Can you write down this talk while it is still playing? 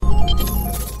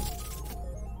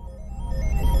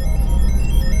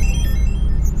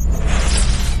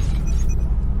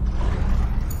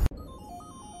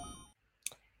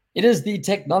It is the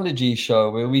technology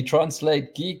show where we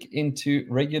translate geek into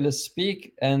regular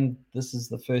speak, and this is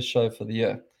the first show for the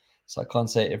year, so I can't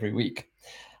say every week.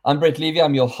 I'm Brett Levy.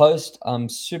 I'm your host. I'm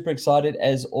super excited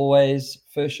as always.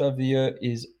 First show of the year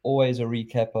is always a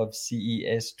recap of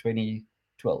CES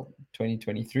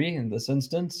 2023 in this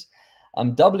instance.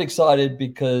 I'm double excited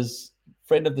because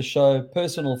friend of the show,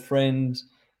 personal friend,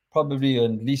 probably or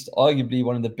at least arguably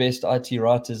one of the best IT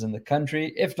writers in the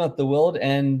country, if not the world,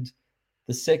 and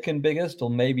the second biggest,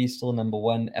 or maybe still number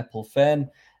one, Apple fan.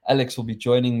 Alex will be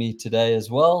joining me today as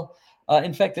well.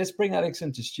 In fact, let's bring Alex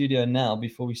into studio now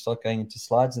before we start going into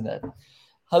slides and that.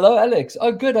 Hello, Alex.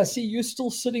 Oh, good. I see you're still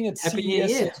sitting at Happy New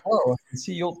CES Year. as well. I can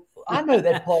see your. I know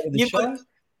that part of the show.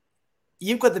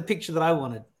 You've got the picture that I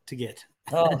wanted to get.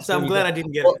 Oh, so I'm glad I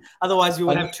didn't get well, it. Otherwise, we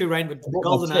would have two rainbow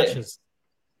golden arches.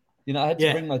 You know, I had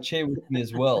to bring my chair with me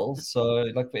as well. So,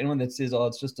 like for anyone that says, "Oh,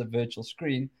 it's just a virtual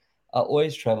screen," I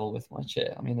always travel with my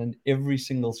chair. I mean, in every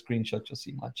single screenshot, you'll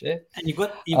see my chair. And you've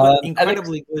got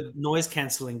incredibly good noise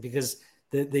cancelling because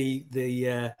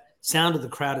the sound of the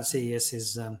crowd at CES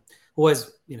is always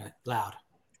loud.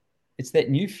 It's that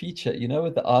new feature,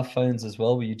 with the iPhones as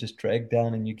well, where you just drag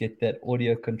down and you get that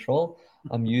audio control.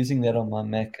 I'm using that on my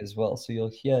Mac as well, so you'll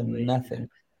hear nothing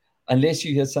unless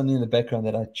you hear something in the background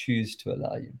that I choose to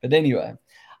allow you. But anyway,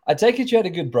 I take it you had a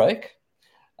good break.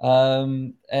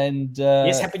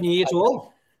 Yes, Happy New Year to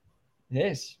all.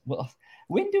 Yes. Well,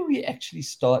 when do we actually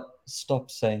stop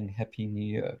saying Happy New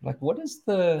Year? Like, what is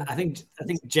the? I think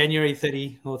January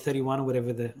 30 or 31 or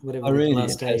whatever the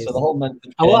last day is. So the whole month.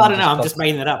 Well, I don't know. I'm just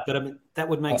making that up, but I mean that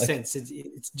would make sense.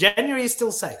 It's January is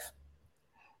still safe.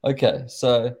 Okay,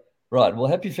 so right. Well,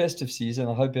 happy festive season.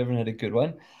 I hope everyone had a good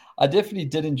one. I definitely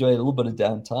did enjoy a little bit of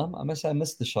downtime. I must say I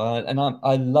missed the show, and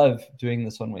I love doing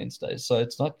this on Wednesdays. So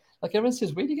it's not like everyone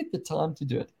says, where do you get the time to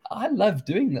do it? I love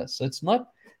doing this. So it's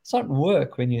not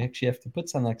work when you actually have to put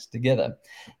something together.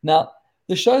 Now,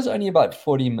 the show's only about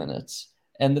 40 minutes.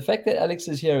 And the fact that Alex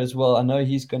is here as well, I know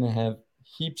he's going to have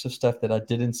heaps of stuff that I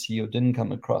didn't see or didn't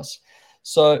come across.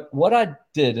 So what I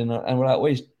did, and what I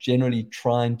always generally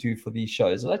try and do for these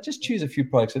shows, is I just choose a few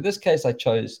products. In this case, I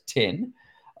chose 10.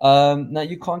 Now,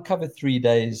 you can't cover 3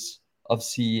 days of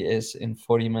CES in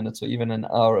 40 minutes or even an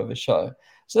hour of a show.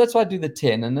 So that's why I do the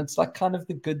 10. And it's like kind of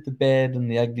the good, the bad,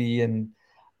 and the ugly. And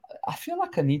I feel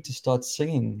like I need to start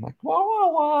singing like wow,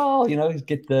 wow, wow. I should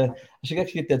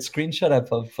actually get that screenshot up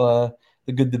of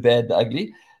the good, the bad, the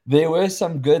ugly. There were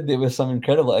some good, there were some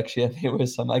incredible actually, and there were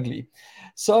some ugly.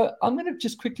 So I'm going to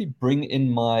just quickly bring in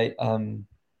my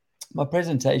my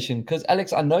presentation because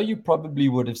Alex, I know you probably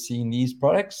would have seen these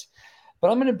products, but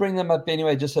I'm going to bring them up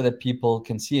anyway just so that people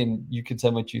can see and you can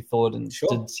tell me what you thought and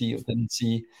did see or didn't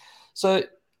see. So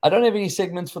I don't have any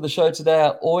segments for the show today. I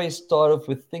always start off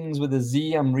with things with a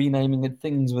Z. I'm renaming it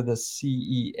things with a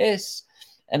CES,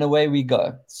 and away we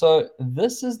go. So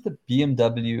this is the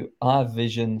BMW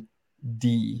iVision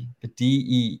D, the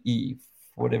DEE,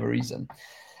 for whatever reason.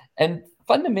 And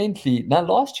fundamentally, now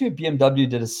last year BMW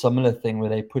did a similar thing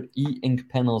where they put e-ink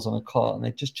panels on a car and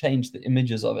they just changed the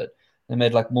images of it. They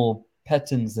made like more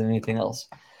patterns than anything else.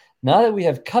 Now that we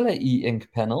have color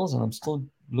e-ink panels, and I'm still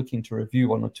looking to review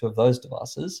one or two of those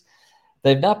devices,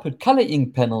 they've now put color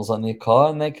ink panels on their car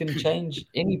and they can change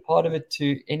any part of it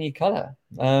to any color.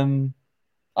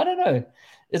 I don't know.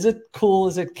 Is it cool?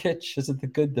 Is it kitsch? Is it the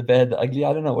good, the bad, the ugly?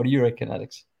 I don't know. What do you reckon,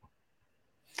 Alex?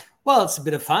 Well, it's a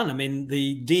bit of fun. I mean,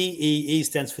 the DEE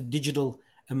stands for Digital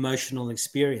Emotional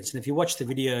Experience. And if you watch the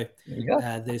video,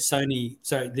 the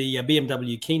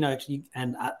BMW keynote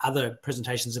and other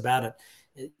presentations about it,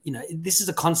 this is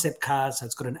a concept car. So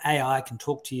it's got an AI, can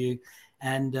talk to you.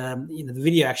 And, the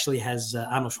video actually has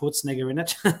Arnold Schwarzenegger in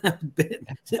it,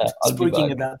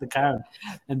 speaking about the car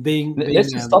and being.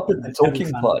 Let's just stop at the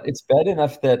talking part. It's bad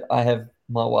enough that I have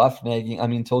my wife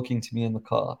talking to me in the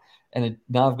car. And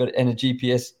now I've got a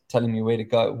GPS telling me where to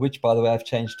go, which, by the way, I've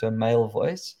changed to a male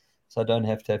voice. So I don't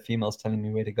have to have females telling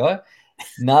me where to go.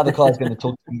 Now the car is going to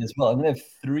talk to me as well. I'm going to have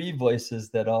 3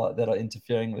 voices that are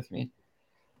interfering with me.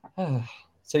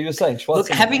 So you were saying,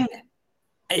 Schwarzenegger.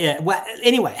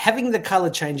 Having the color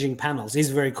changing panels is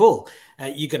very cool.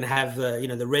 You can have,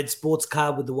 the red sports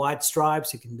car with the white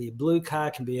stripes. It can be a blue car.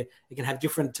 It can have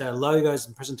different logos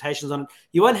and presentations on it.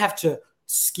 You won't have to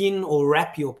skin or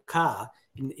wrap your car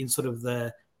in sort of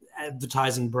the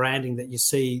advertising branding that you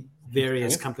see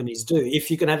various companies do. If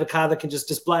you can have a car that can just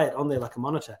display it on there like a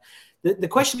monitor. The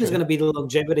question is going to be the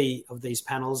longevity of these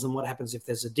panels and what happens if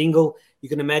there's a dingle. You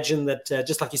can imagine that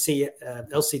just like you see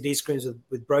LCD screens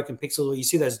with broken pixels, or you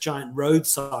see those giant road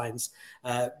signs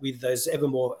with those ever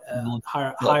more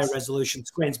higher resolution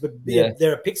screens, but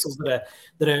there are pixels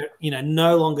that are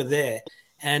no longer there.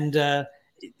 And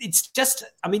it's just,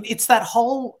 I mean, it's that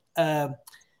whole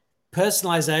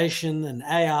personalization and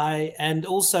AI, and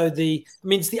also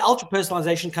it's the ultra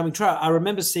personalization coming true. I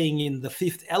remember seeing in The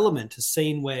Fifth Element a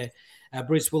scene where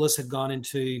Bruce Willis had gone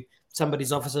into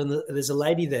somebody's office and there's a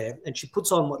lady there and she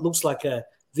puts on what looks like a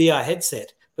VR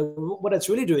headset. But what it's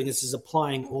really doing is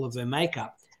applying all of her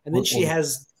makeup. And then she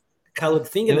has colored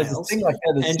fingernails. There was a thing like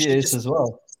that at CES as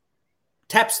well.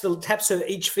 Taps her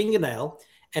each fingernail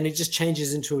and it just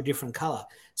changes into a different color.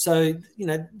 So,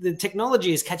 the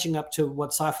technology is catching up to what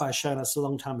sci-fi has shown us a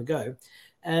long time ago.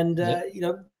 And,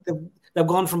 they've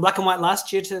gone from black and white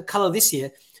last year to color this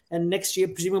year. And next year,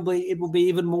 presumably, it will be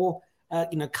even more,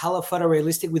 color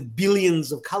photorealistic with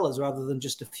billions of colors rather than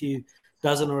just a few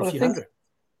dozen or a few hundred.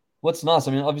 What's nice,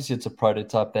 I mean, obviously it's a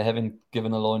prototype. They haven't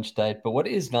given a launch date. But what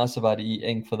is nice about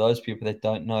e-ink for those people that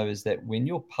don't know is that when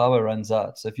your power runs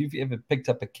out, so if you've ever picked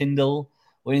up a Kindle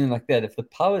or anything like that, if the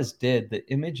power is dead, the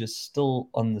image is still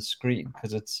on the screen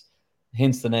because it's,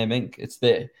 hence the name ink, it's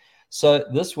there. So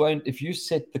this won't, if you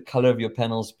set the color of your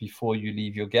panels before you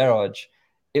leave your garage,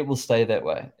 it will stay that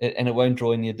way and it won't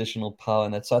draw any additional power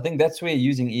in it. So I think that's where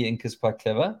using e-ink is quite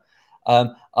clever.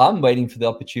 I'm waiting for the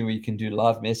opportunity where you can do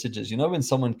live messages. When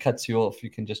someone cuts you off,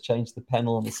 you can just change the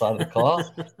panel on the side of the car.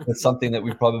 That's something that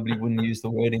we probably wouldn't use the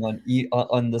wording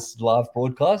on this live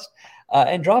broadcast.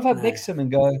 And drive up next to him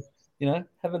and go,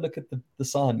 have a look at the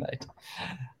sign, mate.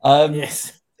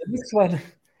 Yes.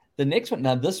 The next one.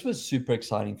 Now, this was super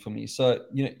exciting for me. So,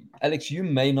 Alex, you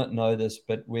may not know this,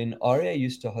 but when Aria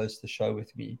used to host the show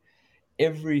with me,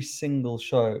 every single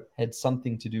show had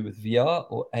something to do with VR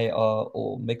or AR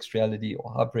or mixed reality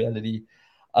or hub reality.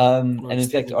 And in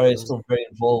fact, Aria is still very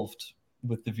involved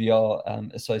with the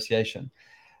VR association.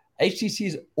 HTC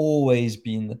has always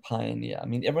been the pioneer. I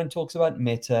mean, everyone talks about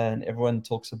Meta and everyone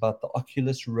talks about the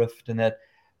Oculus Rift and that.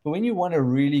 But when you want a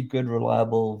really good,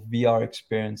 reliable VR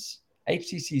experience,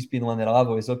 HTC has been the one that I've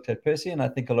always looked at personally, and I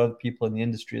think a lot of people in the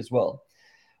industry as well.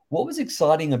 What was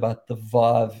exciting about the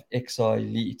Vive XR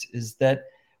Elite is that,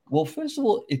 well, first of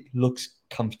all, it looks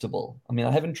comfortable. I mean,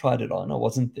 I haven't tried it on. I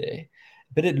wasn't there.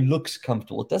 But it looks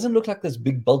comfortable. It doesn't look like this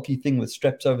big bulky thing with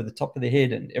straps over the top of the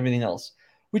head and everything else,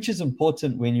 which is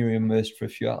important when you're immersed for a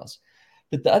few hours.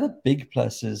 But the other big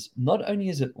plus is not only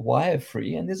is it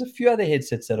wire-free, and there's a few other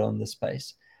headsets that are on the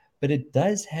space, but it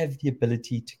does have the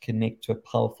ability to connect to a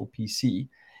powerful PC.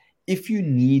 If you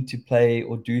need to play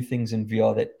or do things in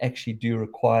VR that actually do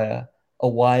require a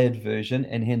wired version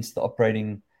and hence the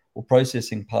operating or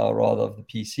processing power rather of the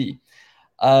PC.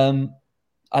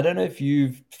 I don't know if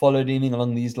you've followed anything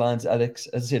along these lines, Alex.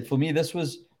 As I said, for me, this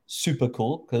was super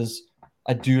cool because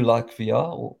I do like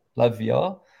VR or love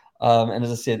VR. And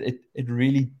as I said, it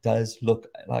really does look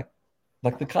like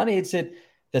the kind of headset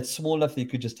that's small enough that you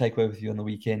could just take away with you on the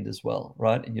weekend as well,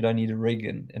 right? And you don't need a rig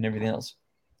and everything else.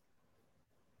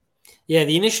 Yeah,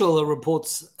 the initial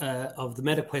reports of the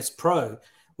MetaQuest Pro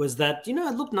was that, it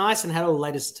looked nice and had all the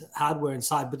latest hardware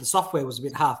inside, but the software was a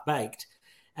bit half-baked.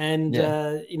 And,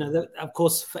 of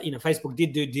course, Facebook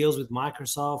did do deals with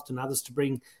Microsoft and others to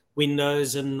bring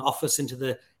Windows and Office into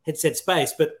the headset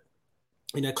space. But,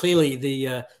 clearly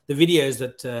the videos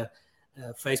that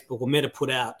Facebook or Meta put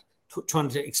out trying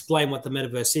to explain what the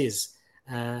metaverse is,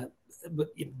 but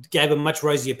it gave a much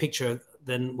rosier picture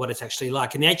than what it's actually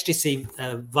like. And the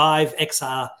HTC Vive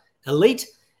XR Elite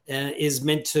is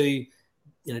meant to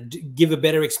give a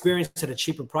better experience at a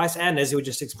cheaper price, and as you were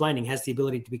just explaining, has the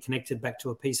ability to be connected back to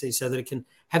a PC so that it can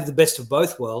have the best of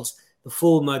both worlds, the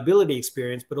full mobility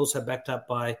experience, but also backed up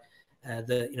by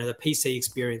the PC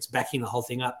experience, backing the whole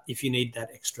thing up if you need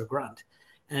that extra grunt.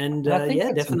 And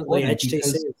definitely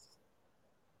HTC.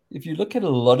 If you look at a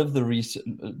lot of the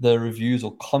reviews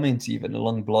or comments even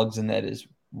along blogs, and that is,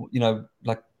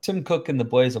 like Tim Cook and the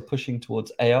boys are pushing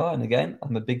towards AR. And again,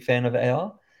 I'm a big fan of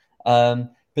AR.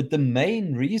 But the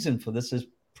main reason for this is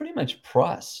pretty much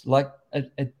price. Like a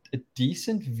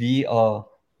decent VR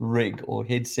rig or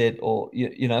headset or,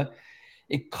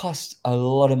 it costs a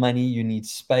lot of money. You need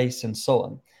space and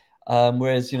so on.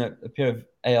 Whereas, a pair of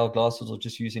AR glasses or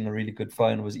just using a really good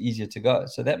phone was easier to go.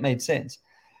 So that made sense.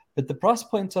 But the price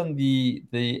point on the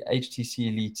HTC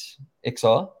Elite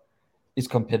XR is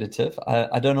competitive.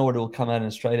 I don't know what it will come out in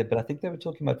Australia, but I think they were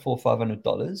talking about $400 or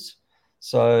 $500.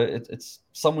 So it's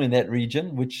somewhere in that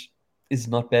region, which is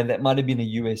not bad. That might have been a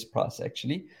US price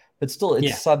actually, but still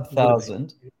it's sub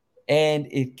 1,000 and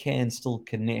it can still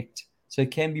connect. So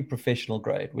it can be professional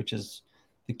grade, which is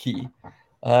the key.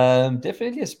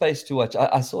 Definitely a space to watch.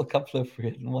 I saw a couple of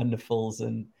wonderfuls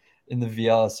in the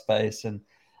VR space. And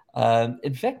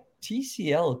in fact,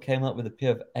 TCL came up with a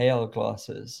pair of AR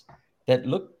glasses that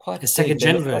look quite a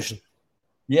second-gen version.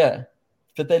 Yeah.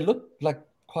 but they look like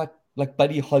quite like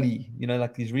Buddy Holly,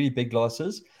 like these really big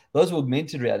glasses. Those were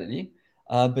augmented reality,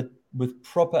 but with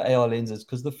proper AR lenses,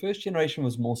 because the first generation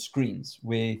was more screens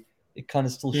where it kind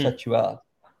of still shut you out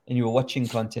and you were watching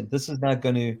content. This is now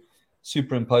going to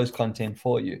superimpose content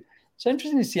for you. So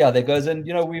interesting to see how that goes. And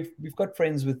we've got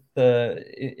friends with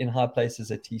in high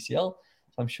places at TCL.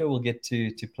 So I'm sure we'll get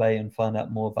to play and find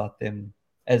out more about them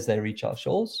as they reach our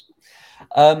shores.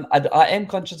 I am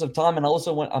conscious of time, and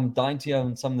I'm dying to hear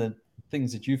on some of the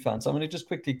things that you found. So I'm going to just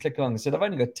quickly click along. I said I've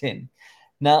only got 10.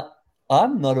 Now,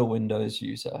 I'm not a Windows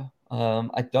user.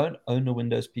 I don't own a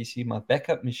Windows PC. My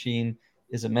backup machine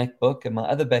is a MacBook, and my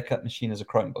other backup machine is a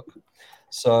Chromebook.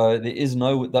 So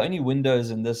the only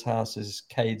Windows in this house is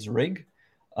Cade's rig,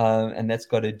 and that's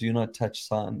got a do not touch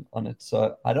sign on it.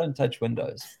 So I don't touch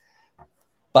Windows.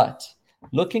 But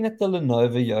looking at the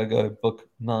Lenovo Yoga Book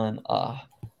 9R,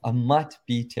 I might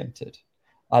be tempted.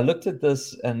 I looked at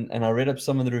this and I read up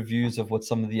some of the reviews of what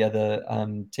some of the other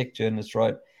tech journalists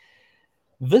wrote.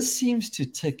 This seems to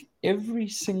tick every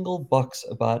single box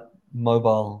about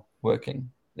mobile working,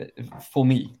 for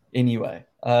me anyway.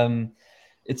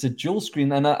 It's a dual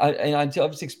screen, and I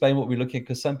obviously explain what we're looking at,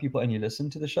 because some people only listen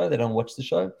to the show, they don't watch the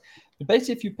show. But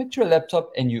basically, if you picture a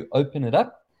laptop and you open it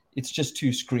up, it's just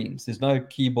two screens. There's no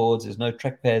keyboards, there's no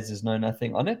trackpads, there's no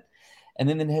nothing on it. And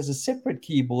then it has a separate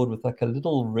keyboard with like a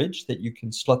little ridge that you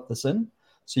can slot this in.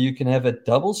 So you can have a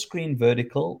double screen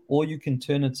vertical, or you can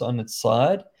turn it on its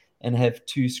side and have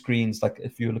two screens, like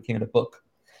if you're looking at a book.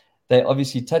 They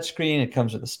obviously touchscreen. It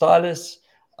comes with a stylus.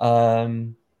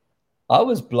 I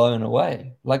was blown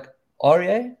away. Like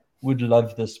Aria would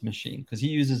love this machine because he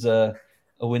uses a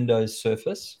Windows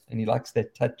Surface and he likes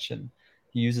that touch, and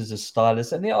he uses a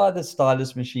stylus. And there are other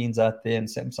stylus machines out there, and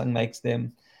Samsung makes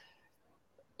them.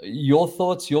 Your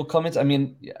thoughts, your comments? I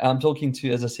mean, I'm talking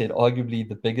to, as I said, arguably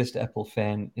the biggest Apple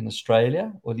fan in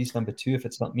Australia, or at least number 2 if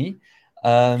it's not me.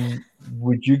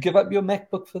 Would you give up your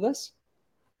MacBook for this?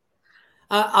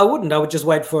 I wouldn't. I would just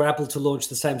wait for Apple to launch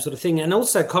the same sort of thing, and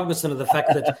also cognizant of the fact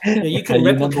that you can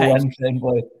replicate.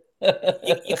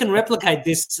 You can replicate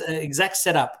this exact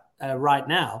setup right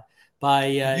now by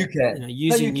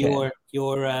using your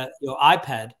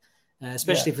iPad,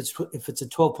 especially if it's a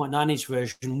 12.9-inch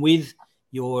version with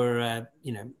your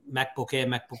MacBook Air,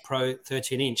 MacBook Pro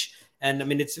 13-inch. And I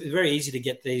mean, it's very easy to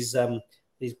get these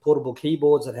portable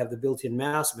keyboards that have the built-in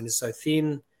mouse. I mean, it's so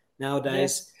thin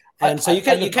nowadays. Yeah. And so you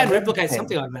can replicate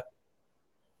something like that.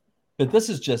 But this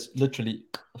is just literally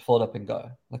fold up and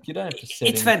go. Like you don't have to set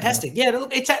It's fantastic. Yeah,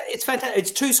 look, it's fantastic. It's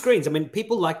two screens. I mean,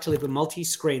 people like to live a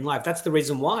multi-screen life. That's the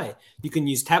reason why you can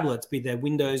use tablets, be they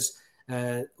Windows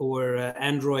or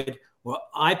Android or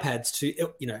iPads, to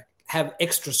have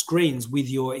extra screens with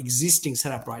your existing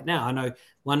setup right now. I know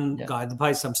one guy, the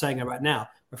place I'm staying at right now,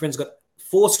 my friend's got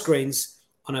 4 screens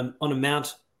on a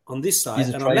mount on this side,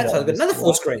 and on that side, I've got another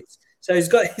 4 screens. So he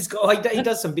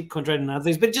does some Bitcoin trading and other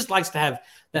things, but he just likes to have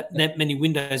that many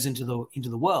windows into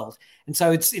the world. And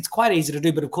so it's quite easy to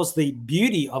do. But of course, the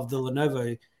beauty of the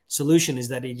Lenovo solution is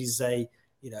that it is an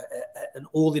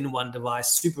all-in-one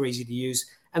device, super easy to use.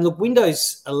 And look,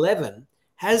 Windows 11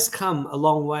 has come a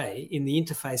long way in the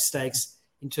interface stakes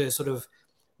into sort of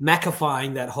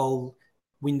Macifying that whole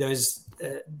Windows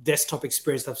desktop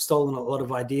experience. They've stolen a lot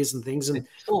of ideas and things, and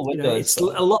it's a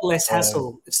lot less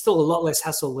hassle. It's still a lot less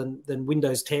hassle than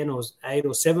Windows 10 or 8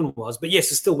 or 7 was. But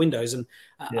yes, it's still Windows. And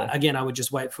again, I would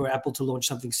just wait for Apple to launch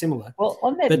something similar. Well,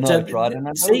 on that note, right?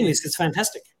 And seeing this, it's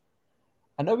fantastic.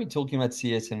 I know we're talking about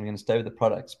CS and we're going to stay with the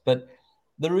products, but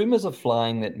the rumors are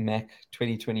flying that Mac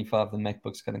 2025, the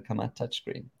MacBook's going to come out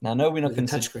touchscreen. Now, I know we're not going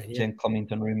to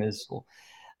comment on rumors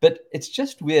but it's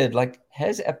just weird. Like,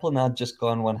 has Apple now just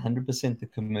gone 100% the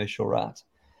commercial route?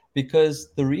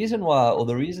 Because the reason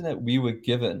that we were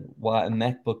given why a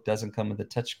MacBook doesn't come with a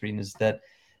touchscreen is that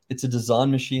it's a design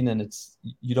machine and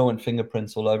you don't want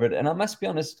fingerprints all over it. And I must be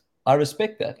honest, I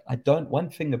respect that. I don't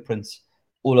want fingerprints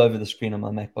all over the screen on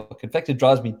my MacBook. In fact, it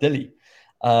drives me dilly.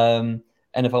 And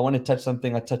if I want to touch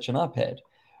something, I touch an iPad.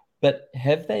 But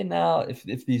have they now,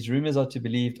 if these rumors are to be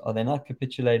believed, are they now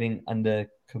capitulating under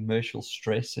commercial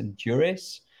stress and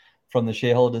duress from the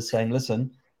shareholders saying,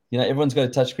 listen, everyone's got a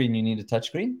touchscreen, you need a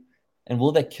touchscreen? And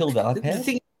will they kill the iPad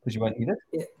because you won't need it?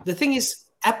 Yeah, the thing is,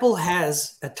 Apple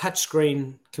has a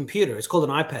touchscreen computer. It's called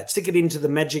an iPad. Stick it into the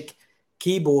Magic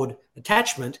Keyboard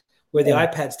attachment where the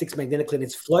iPad sticks magnetically and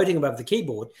it's floating above the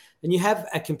keyboard. And you have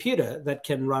a computer that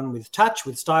can run with touch,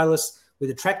 with stylus,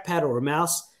 with a trackpad or a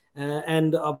mouse,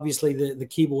 and obviously the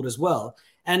keyboard as well.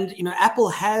 And, Apple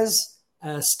has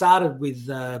started with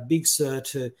Big Sur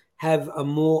to have a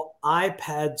more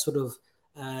iPad sort of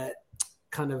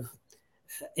kind of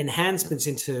enhancements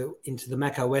into the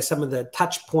Mac OS. Some of the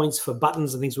touch points for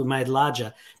buttons and things were made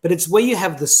larger, but it's where you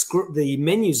have the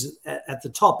menus at the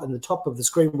top and the top of the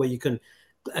screen where you can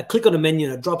click on a menu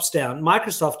and it drops down.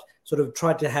 Microsoft sort of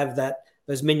tried to have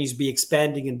those menus be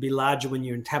expanding and be larger when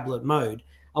you're in tablet mode.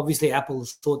 Obviously,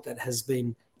 Apple's thought that has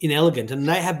been inelegant, and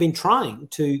they have been trying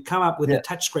to come up with a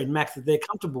touchscreen Mac that they're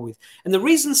comfortable with. And the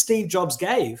reason Steve Jobs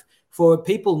gave for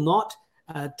people not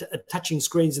touching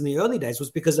screens in the early days was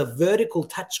because a vertical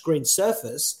touchscreen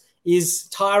surface is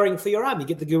tiring for your arm. You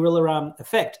get the gorilla arm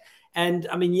effect. And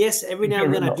I mean, yes, every now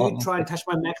and then I do try and touch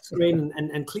my Mac screen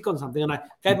and click on something. And I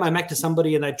gave my Mac to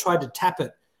somebody and they tried to tap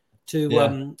it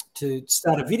to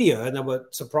start a video, and they were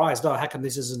surprised. Oh, how come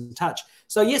this isn't touch?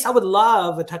 So yes, I would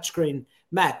love a touchscreen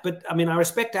Mac, but I mean, I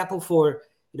respect Apple for,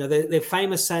 their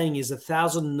famous saying is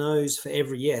 1,000 no's for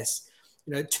every yes.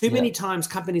 Too many times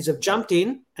companies have jumped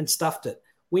in and stuffed it.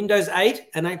 Windows 8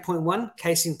 and 8.1,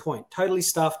 case in point, totally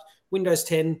stuffed. Windows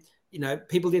 10,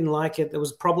 people didn't like it. There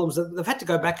was problems. They've had to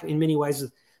go back in many ways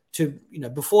to,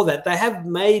 before that. They have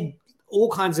made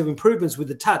all kinds of improvements with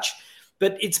the touch,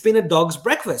 but it's been a dog's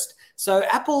breakfast. So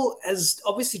Apple is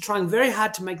obviously trying very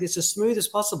hard to make this as smooth as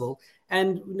possible.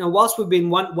 And whilst we've been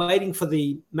waiting for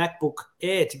the MacBook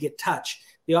Air to get touch,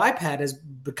 the iPad has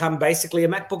become basically a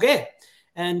MacBook Air.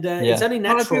 And it's only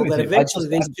natural that eventually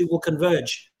these two will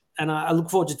converge. And I look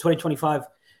forward to 2025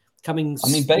 coming. I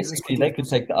mean, basically, they could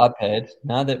take the iPad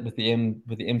now that with the M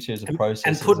series of processors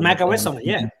and put Mac OS on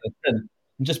it, and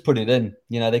just put it in.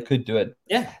 They could do it.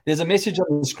 Yeah. There's a message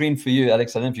on the screen for you,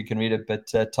 Alex. I don't know if you can read it, but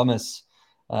Thomas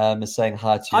is saying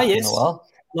hi to you. Hi, yes. In a while.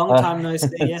 Long time no see.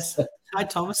 Yes. Hi,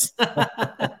 Thomas.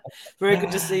 Very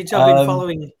good to see you. I've been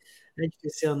following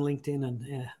HPC on LinkedIn,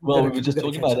 and we were just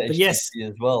talking about HPC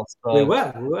as well. So we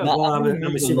were. Well, I'm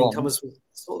assuming Thomas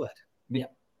saw that. Yeah,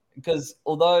 because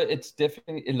although it's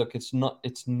definitely it's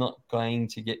not going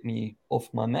to get me off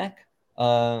my Mac,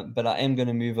 but I am going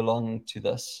to move along to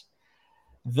this.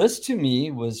 This to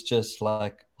me was just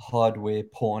like hardware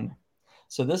porn.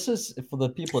 So this is, for the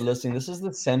people listening, this is the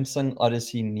Samsung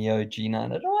Odyssey Neo G9. I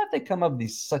don't know why they come up with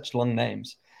these such long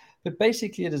names, but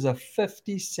basically it is a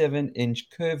 57-inch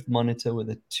curved monitor with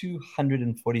a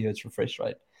 240 hertz refresh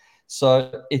rate.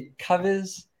 So it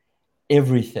covers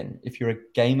everything. If you're a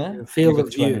gamer, field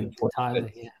of view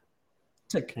entirely.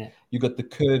 Yeah. You've got the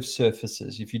curved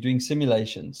surfaces. If you're doing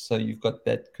simulations, so you've got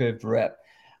that curved wrap.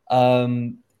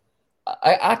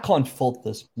 I can't fault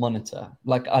this monitor.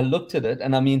 Like, I looked at it,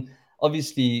 and I mean,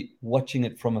 obviously watching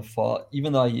it from afar,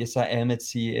 even though, yes, I am at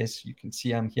CES, you can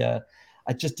see I'm here.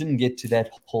 I just didn't get to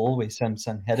that hall where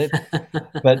Samsung had it.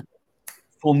 But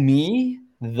for me,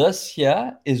 this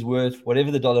here is worth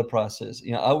whatever the dollar price is.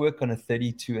 I work on a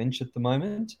 32-inch at the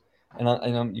moment,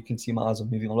 and you can see my eyes are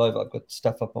moving all over. I've got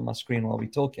stuff up on my screen while we're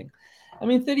talking. I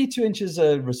mean, 32 inches is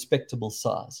a respectable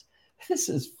size. This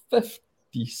is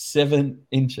 57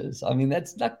 inches. I mean,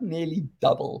 that's like nearly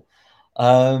double.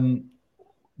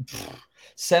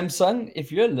 Samsung,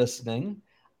 if you're listening,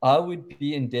 I would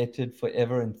be indebted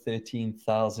forever and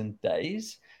 13,000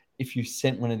 days if you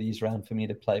sent one of these around for me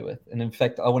to play with. And in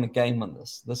fact, I want to game on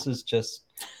this. This is just...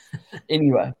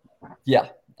 Anyway, yeah.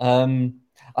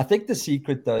 I think the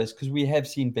secret, though, is because we have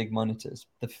seen big monitors.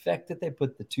 The fact that they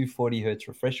put the 240 hertz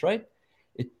refresh rate,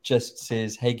 it just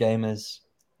says, hey, gamers,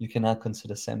 you can now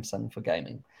consider Samsung for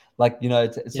gaming. Like,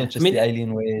 it's not just the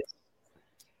Alienware.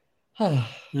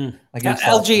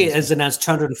 LG has announced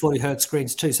 240 hertz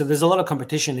screens too, so there's a lot of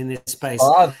competition in this space.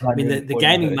 I mean, the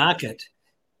gaming market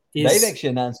they've actually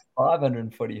announced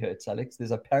 540 hertz, Alex.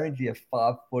 There's apparently a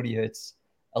 540 hertz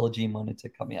LG monitor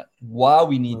coming up. Why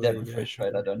we need that refresh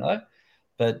rate, I don't know,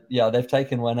 but yeah, they've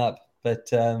taken one up. But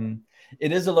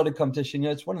it is a lot of competition.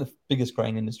 It's one of the biggest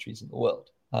growing industries in the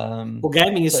world. Well,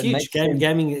 gaming is huge.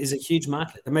 Gaming is a huge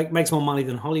market. It makes more money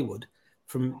than Hollywood,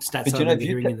 from stats I've been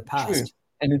hearing in the past. True.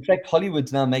 And in fact,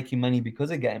 Hollywood's now making money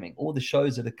because of gaming. All the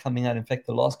shows that are coming out. In fact,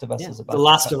 The Last of Us is about. The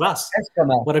Last of Us. Has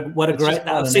come out. What a great!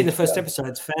 I've seen the first episode.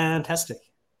 It's fantastic.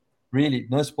 Really,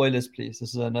 no spoilers, please.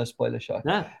 This is a no spoiler show.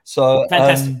 No. So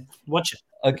fantastic. Watch it.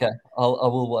 Okay, I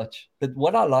will watch. But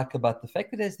what I like about the fact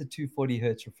that it has the 240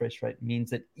 hertz refresh rate means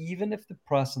that even if the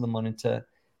price of the monitor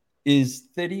is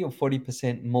 30 or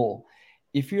 40% more,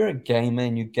 if you're a gamer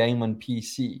and you game on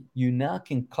PC, you now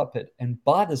can cop it and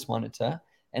buy this monitor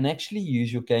and actually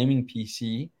use your gaming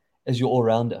PC as your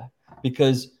all-rounder.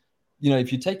 Because,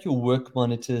 if you take your work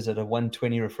monitors at a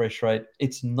 120 refresh rate,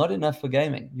 it's not enough for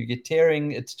gaming. You get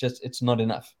tearing, it's not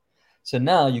enough. So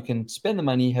now you can spend the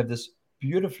money, have this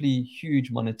beautifully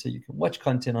huge monitor, you can watch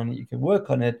content on it, you can work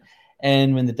on it,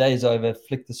 and when the day is over,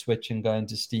 flick the switch and go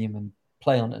into Steam and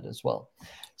play on it as well.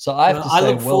 So I have to say,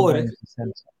 look forward.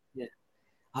 Yeah.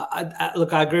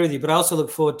 Look, I agree with you, but I also look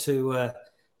forward to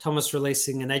Thomas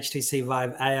releasing an HTC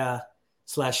Vive AR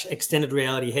 / extended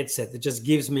reality headset that just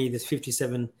gives me this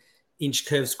 57-inch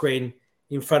curved screen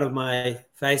in front of my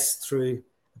face through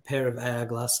a pair of AR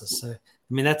glasses. So, I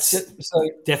mean, that's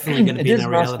definitely going to be in our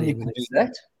reality in the next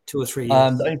that. 2 or 3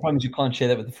 years. The only problem is you can't share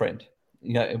that with a friend.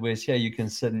 Whereas here you can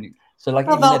sit and so like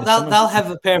they'll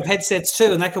have a pair of headsets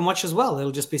too, and they can watch as well.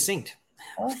 It'll just be synced.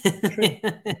 Oh, true. Okay.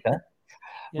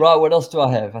 Yeah. Right. What else do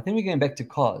I have? I think we're going back to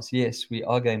cars. Yes, we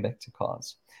are going back to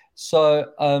cars.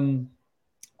 So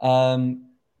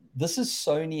this is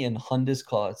Sony and Honda's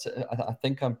car. I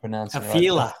think I'm pronouncing it right.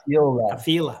 A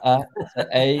Fila.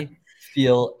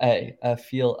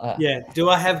 Yeah. Do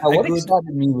I have a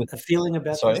feeling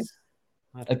about this?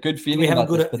 A good feeling about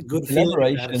this. A good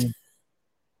feeling.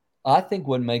 I think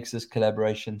what makes this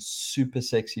collaboration super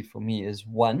sexy for me is,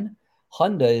 one,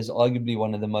 Honda is arguably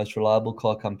one of the most reliable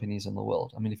car companies in the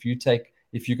world. I mean, if you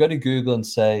go to Google and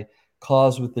say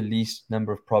cars with the least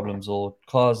number of problems or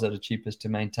cars that are cheapest to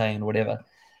maintain, whatever,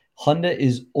 Honda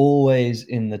is always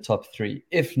in the top 3,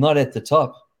 if not at the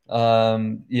top.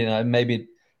 Maybe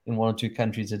in 1 or 2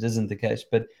 countries it isn't the case,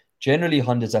 but generally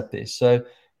Honda's up there. So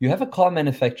you have a car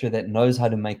manufacturer that knows how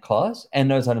to make cars and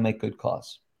knows how to make good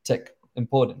cars. Tick.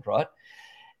 Important, right?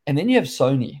 And then you have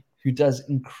Sony, who does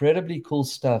incredibly cool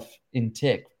stuff in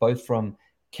tech, both from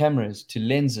cameras to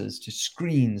lenses to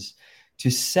screens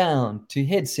to sound to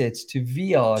headsets to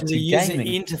VR to gaming.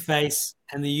 User interface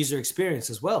and the user experience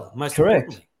as well. Most correct.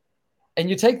 Importantly. And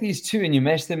you take these two and you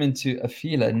mash them into a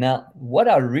Fila. Now, what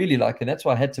I really like, and that's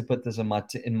why I had to put this in my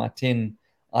 10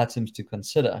 items to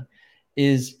consider,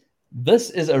 is this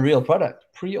is a real product.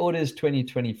 Pre-orders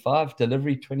 2025,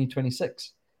 delivery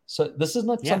 2026. So this is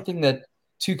not something that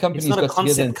 2 companies got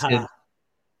together and said.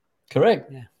 Correct.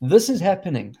 Yeah. This is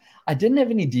happening. I didn't have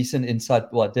any decent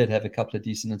insight. Well, I did have a couple of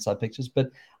decent inside pictures,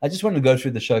 but I just want to go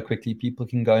through the show quickly. People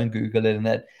can go and Google it and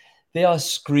that. There are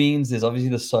screens. There's obviously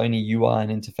the Sony UI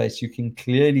and interface. You can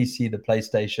clearly see the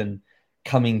PlayStation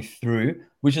coming through,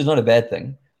 which is not a bad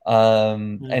thing.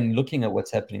 And looking at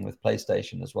what's happening with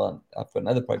PlayStation as well. I've got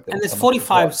another product. And there's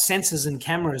 45 sensors and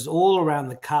cameras all around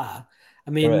the car. I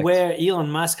mean, correct. Where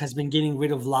Elon Musk has been getting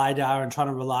rid of LiDAR and trying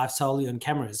to rely solely on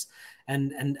cameras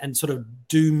and sort of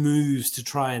do moves to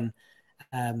try and,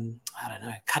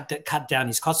 cut down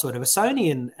his costs or whatever.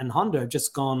 Sony and Honda have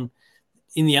just gone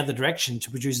in the other direction to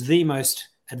produce the most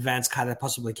advanced car they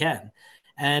possibly can.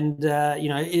 And,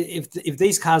 if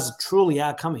these cars truly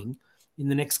are coming in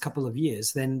the next couple of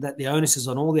years, then that the onus is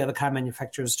on all the other car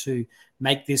manufacturers to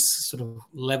make this sort of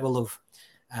level of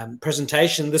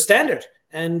presentation the standard.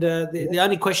 And the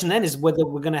only question then is whether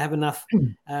we're going to have enough,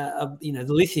 the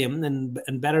lithium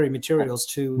and battery materials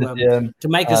to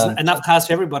make us enough cars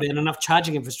for everybody and enough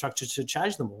charging infrastructure to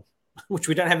charge them all, which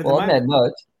we don't have at the moment. On that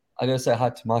note, I got to say hi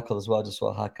to Michael as well, just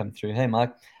while I come through. Hey,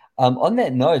 Mike. On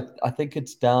that note, I think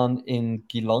it's down in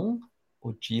Geelong,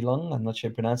 I'm not sure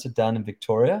how to pronounce it, down in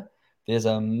Victoria. There's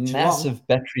a massive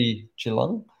battery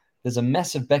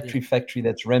factory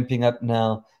that's ramping up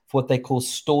now for what they call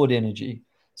stored energy.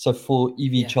 So for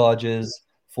EV chargers,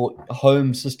 for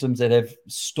home systems that have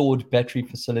stored battery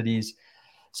facilities.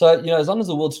 So, as long as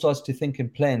the world starts to think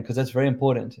and plan, because that's very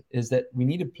important, is that we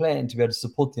need a plan to be able to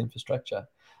support the infrastructure.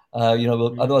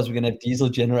 Otherwise we're going to have diesel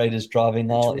generators driving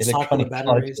now, electronic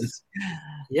batteries.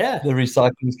 Yeah. The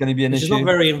recycling is going to be an issue. It's not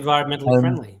very environmentally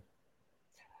friendly.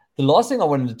 The last thing I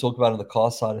wanted to talk about on the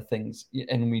car side of things,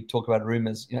 and we talk about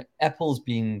rumors, Apple's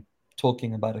been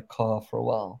talking about a car for a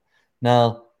while.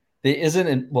 Now, there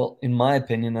isn't, in my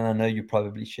opinion, and I know you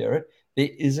probably share it, there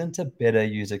isn't a better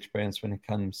user experience when it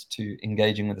comes to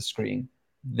engaging with a screen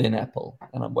than Apple.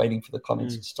 And I'm waiting for the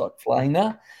comments to start flying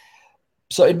now.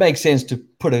 So it makes sense to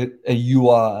put a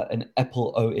UI, an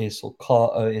Apple OS or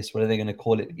car OS, whatever they're going to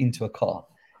call it, into a car.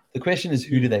 The question is,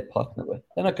 who do they partner with?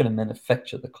 They're not going to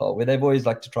manufacture the car, where they've always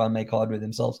liked to try and make hardware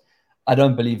themselves. I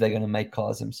don't believe they're going to make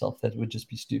cars themselves. That would just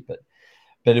be stupid.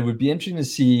 But it would be interesting to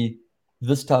see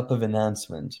this type of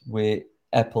announcement where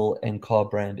Apple and car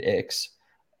brand X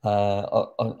are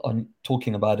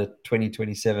talking about a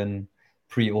 2027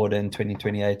 pre-order in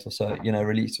 2028 or so,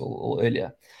 release or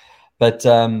earlier. But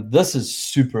this is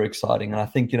super exciting. And I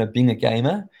think, being a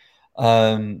gamer,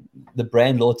 the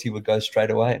brand loyalty would go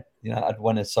straight away. I'd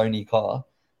want a Sony car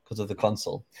because of the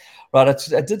console. Right.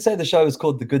 I did say the show is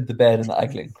called The Good, the Bad, and the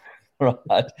Ugly.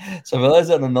 Right. So for those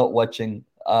that are not watching,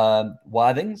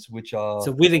 Withings, which are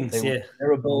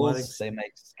wearables, they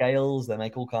make scales, they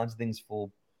make all kinds of things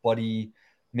for body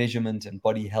measurement and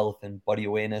body health and body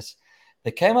awareness.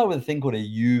 They came out with a thing called a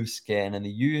U scan, and the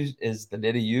U is the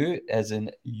letter U as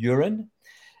in urine,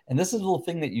 And this is a little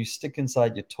thing that you stick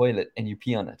inside your toilet and you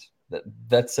pee on it.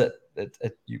 That's it.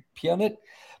 You pee on it.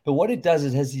 But what it does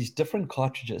is it has these different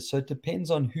cartridges. So it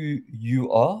depends on who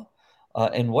you are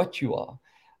and what you are.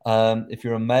 If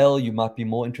you're a male, you might be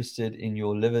more interested in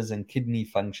your livers and kidney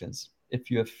functions. If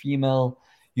you're a female,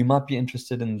 you might be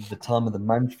interested in the time of the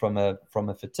month from a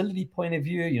fertility point of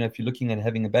view. If you're looking at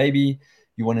having a baby,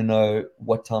 you want to know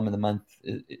what time of the month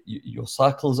your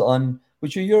cycle's on,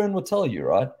 which your urine will tell you,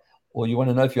 right? Or you want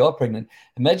to know if you are pregnant.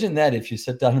 Imagine that if you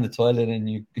sit down in the toilet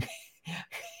and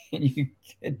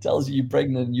it tells you you're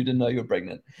pregnant and you didn't know you're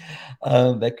pregnant.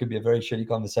 That could be a very shitty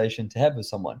conversation to have with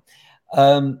someone.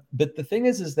 But the thing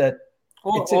is that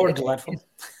or delightful.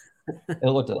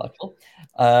 Or delightful.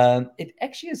 It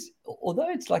actually is, although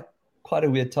it's like quite a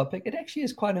weird topic, it actually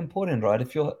is quite important, right?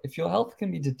 If your health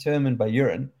can be determined by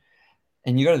urine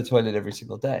and you go to the toilet every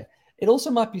single day, it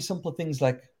also might be simple things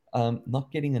like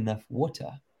not getting enough water.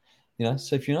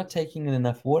 So if you're not taking in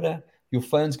enough water, your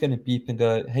phone's going to beep and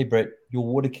go, "Hey, Brett, your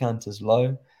water count is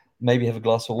low. Maybe have a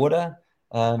glass of water."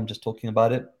 Just talking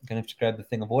about it. I'm going to have to grab the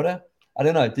thing of water. I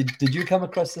don't know. Did you come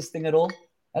across this thing at all,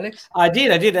 Alex? I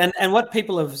did. And what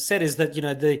people have said is that,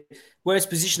 the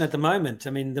worst position at the moment, I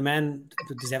mean, the man,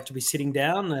 does he have to be sitting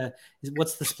down?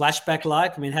 What's the splashback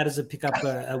like? I mean, how does it pick up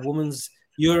a woman's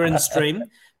urine stream?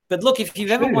 But look, if you've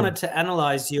ever wanted to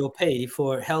analyze your pee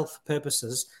for health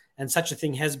purposes, and such a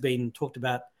thing has been talked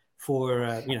about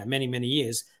for, many, many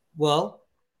years, well,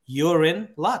 you're in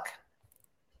luck.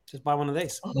 Just buy one of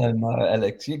these. Oh, no,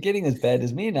 Alex, you're getting as bad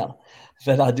as me now,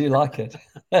 but I do like it.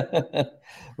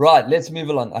 Right, let's move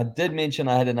along. I did mention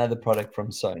I had another product from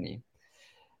Sony.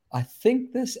 I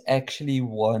think this actually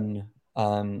won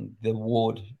the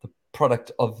award, the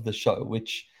product of the show,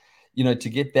 which, to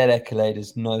get that accolade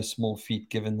is no small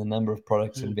feat given the number of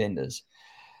products and vendors.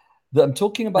 I'm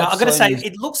talking about. Now, I've got to say,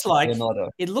 it looks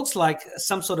like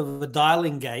some sort of a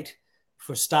dialing gate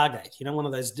for Stargate. One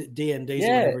of those DNDs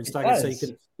or whatever in Stargate. So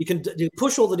you can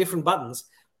push all the different buttons.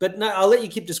 But no, I'll let you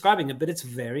keep describing it. But it's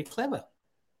very clever.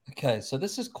 Okay, so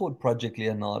this is called Project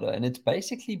Leonardo, and it's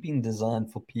basically been designed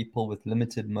for people with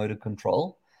limited motor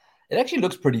control. It actually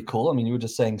looks pretty cool. I mean, you were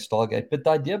just saying Stargate, but the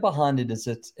idea behind it is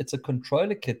it's a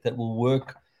controller kit that will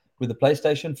work with the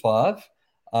PlayStation 5.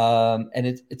 And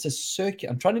it's a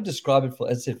circular. I'm trying to describe it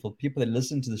for people that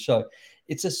listen to the show.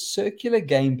 It's a circular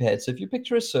gamepad. So if you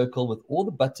picture a circle with all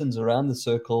the buttons around the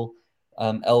circle,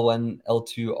 L1,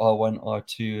 L2, R1,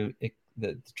 R2,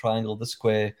 the triangle, the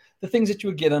square, the things that you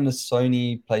would get on a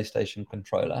Sony PlayStation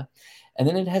controller. And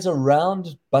then it has a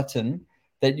round button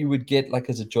that you would get like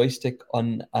as a joystick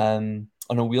on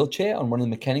a wheelchair, on one of the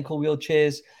mechanical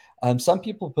wheelchairs. Some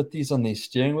people put these on their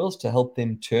steering wheels to help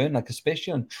them turn, like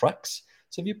especially on trucks.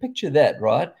 So if you picture that,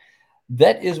 right,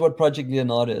 that is what Project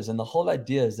Leonardo is. And the whole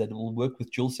idea is that it will work with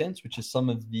DualSense, which is some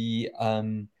of the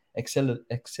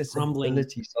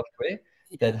accessibility software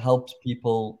that helps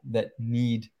people that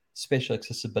need special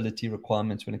accessibility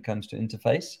requirements when it comes to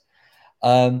interface.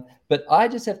 But I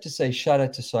just have to say shout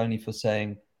out to Sony for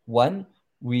saying, one,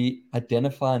 we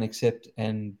identify and accept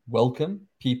and welcome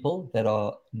people that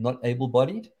are not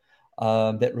able-bodied,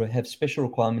 that have special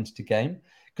requirements to game.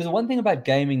 Because the one thing about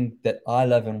gaming that I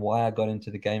love and why I got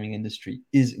into the gaming industry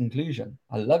is inclusion.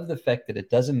 I love the fact that it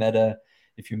doesn't matter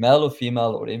if you're male or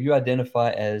female or whatever you identify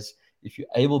as, if you're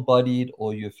able-bodied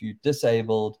or if you're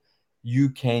disabled, you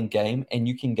can game, and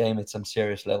you can game at some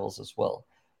serious levels as well.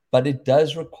 But it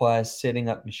does require setting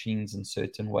up machines in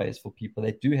certain ways for people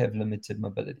that do have limited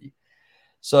mobility.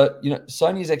 So,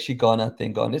 Sony's actually gone out there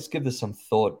and gone, let's give this some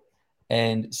thought.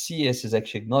 And CES has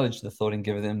actually acknowledged the thought and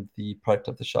given them the product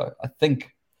of the show. I think,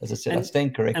 as I said, I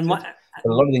stand corrected. A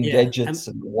lot of the gadgets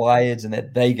and wires and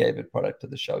that they gave it product to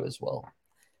the show as well.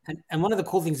 And one of the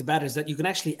cool things about it is that you can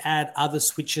actually add other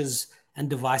switches and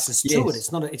devices to it.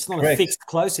 It's not a fixed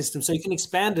closed system. So you can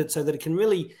expand it so that it can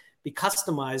really be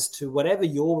customized to whatever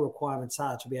your requirements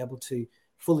are to be able to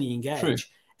fully engage. True.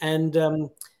 And,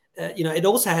 it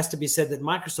also has to be said that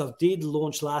Microsoft did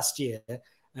launch last year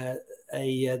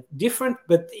a different,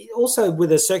 but also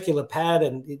with a circular pad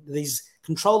and these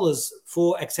controllers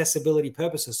for accessibility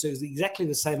purposes. So it's exactly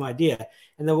the same idea.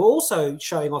 And they were also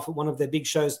showing off at one of their big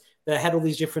shows that had all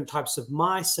these different types of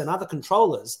mice and other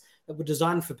controllers that were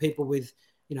designed for people with,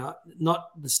 not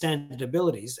the standard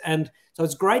abilities. And so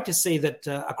it's great to see that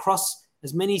across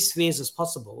as many spheres as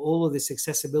possible, all of this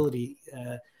accessibility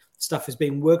stuff is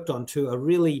being worked on to a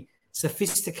really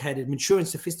mature and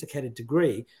sophisticated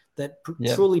degree that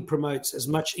truly promotes as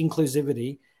much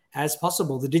inclusivity as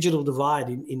possible. The digital divide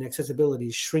in accessibility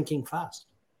is shrinking fast.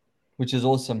 Which is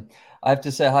awesome. I have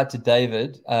to say hi to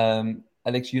David.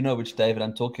 Alex, you know which David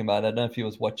I'm talking about. I don't know if he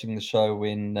was watching the show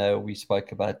when we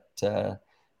spoke about the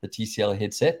TCL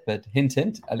headset, but hint,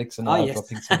 hint, Alex and I are yes.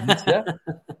 dropping some hints here.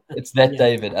 It's that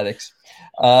David, Alex.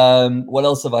 What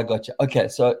else have I got you? Okay,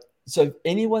 so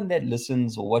anyone that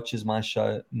listens or watches my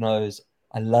show knows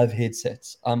I love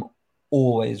headsets. I'm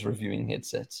always reviewing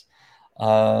headsets,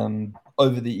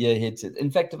 over the ear headsets.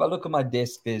 In fact, if I look at my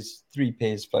desk, there's 3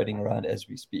 pairs floating around as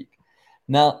we speak.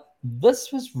 Now,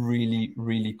 this was really,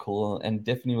 really cool and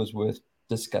definitely was worth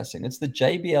discussing. It's the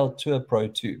JBL Tour Pro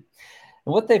 2. And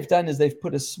what they've done is they've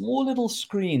put a small little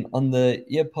screen on the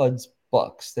EarPods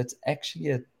box that's actually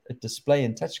a display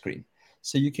and touchscreen.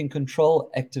 So you can control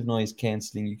active noise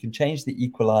cancelling. You can change the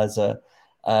equalizer.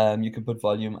 You can put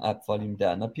volume up, volume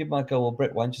down. Now, people might go, well,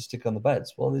 Brett, why don't you stick on the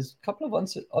buds? Well, there's a couple of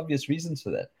obvious reasons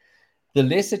for that. The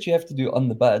less that you have to do on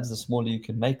the buds, the smaller you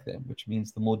can make them, which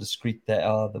means the more discreet they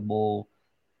are, the more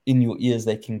in your ears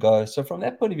they can go. So from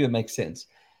that point of view, it makes sense.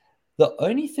 The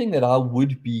only thing that I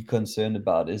would be concerned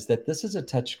about is that this is a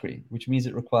touchscreen, which means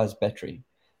it requires battery.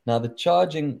 Now, the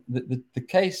charging, the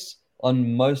case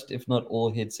on most, if not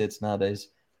all headsets nowadays,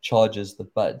 charges the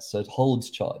buds. So it holds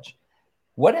charge.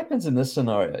 What happens in this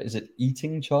scenario? Is it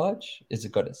eating charge? Is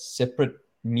it got a separate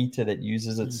meter that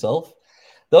uses itself?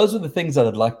 Those are the things that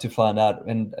I'd like to find out.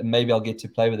 And maybe I'll get to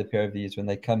play with a pair of these when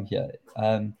they come here.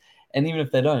 And even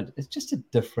if they don't, it's just a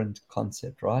different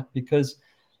concept, right? Because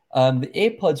the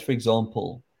AirPods, for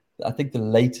example, I think the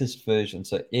latest version,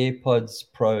 so AirPods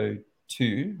Pro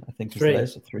 2, I think is the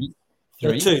latest, 3. Two,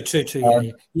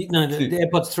 yeah. The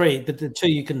AirPods 3, but the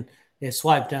 2 you can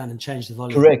swipe down and change the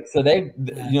volume. Correct. So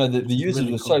the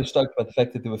users were so stoked by the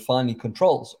fact that there were finally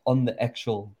controls on the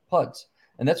actual pods.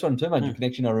 And that's what I'm talking about. You can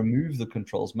actually now remove the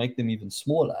controls, make them even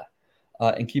smaller,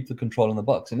 and keep the control in the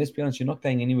box. And let's be honest, you're not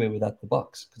going anywhere without the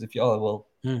box. Because if you are, well,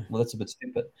 that's a bit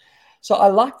stupid. So I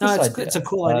like this idea. It's a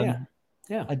cool idea.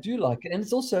 Yeah, I do like it. And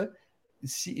it's also,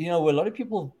 where a lot of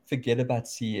people forget about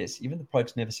CES, even the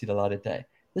products never see the light of day.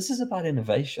 This is about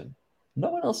innovation. No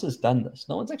one else has done this.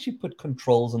 No one's actually put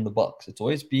controls in the box. It's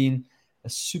always been a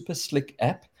super slick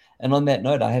app. And on that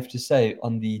note, I have to say,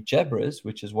 on the Jabras,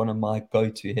 which is one of my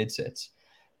go-to headsets,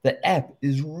 the app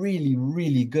is really,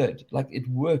 really good. Like, it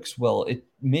works well. It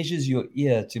measures your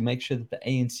ear to make sure that the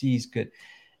ANC is good.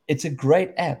 It's a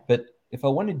great app, but if I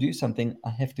want to do something, I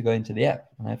have to go into the app.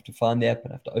 And I have to find the app,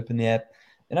 and I have to open the app,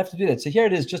 and I have to do that. So here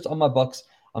it is, just on my box.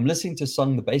 I'm listening to a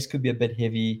song. The bass could be a bit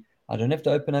heavy. I don't have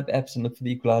to open up apps and look for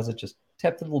the equalizer. Just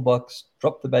tap the little box,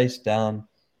 drop the bass down.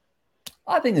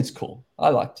 I think it's cool. I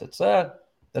liked it. So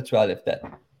that's where I left that.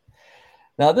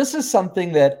 Now, this is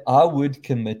something that I would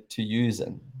commit to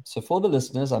using. So for the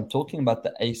listeners, I'm talking about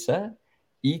the Acer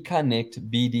eConnect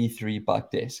BD3 bike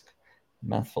desk.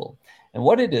 Mouthful. And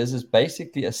what it is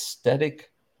basically a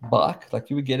static bike like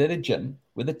you would get at a gym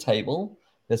with a table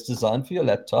that's designed for your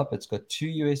laptop. It's got 2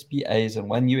 USB-A's and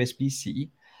 1 USB-C.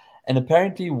 And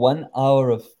apparently 1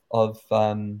 hour of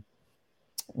 1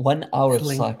 hour of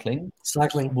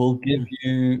cycling will give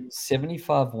you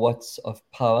 75 watts of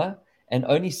power and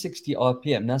only 60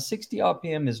 RPM. Now, 60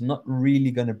 RPM is not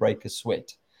really going to break a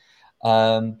sweat.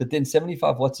 But then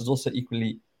 75 watts is also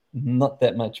equally not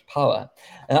that much power.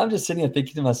 And I'm just sitting here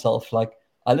thinking to myself, like,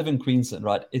 I live in Queensland,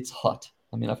 right? It's hot.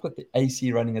 I mean, I've got the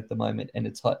AC running at the moment and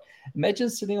it's hot. Imagine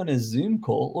sitting on a Zoom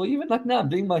call, or even like now, I'm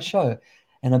doing my show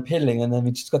and I'm pedaling and then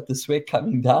we just got the sweat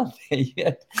coming down there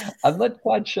yet. I'm not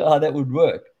quite sure how that would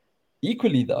work.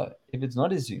 Equally, though, if it's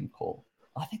not a Zoom call,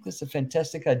 I think that's a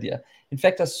fantastic idea. In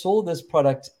fact, I saw this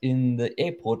product in the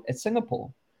airport at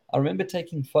Singapore. I remember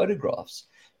taking photographs.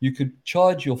 You could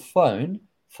charge your phone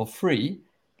for free,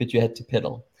 but you had to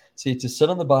pedal. So you had to sit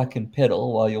on the bike and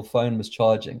pedal while your phone was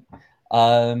charging.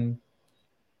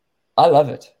 I love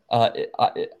it.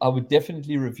 I would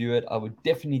definitely review it. I would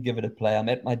definitely give it a play. I'm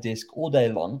at my desk all day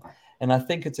long. And I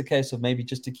think it's a case of maybe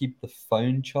just to keep the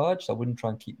phone charged. I wouldn't try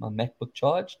and keep my MacBook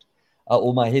charged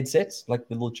or my headsets, like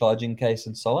the little charging case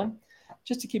and so on,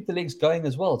 just to keep the legs going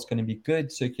as well. It's going to be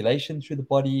good circulation through the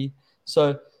body.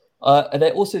 So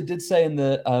they also did say in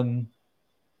the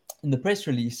press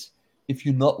release, if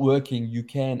you're not working, you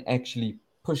can actually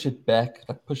push it back,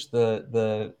 like push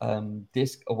the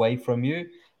desk away from you.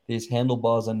 There's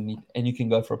handlebars underneath, and you can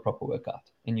go for a proper workout,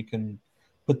 and you can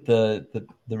put the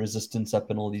resistance up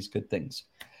and all these good things.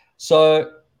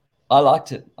 So I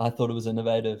liked it. I thought it was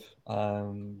innovative.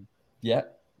 Yeah,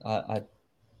 I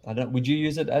don't. Would you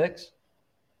use it, Alex?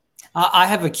 I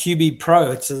have a QB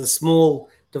Pro. It's a small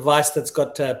device that's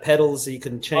got pedals. So you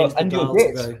can change the dials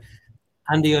to go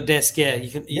under your desk. Yeah, you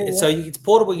can. So it's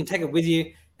portable. You can take it with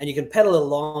you, and you can pedal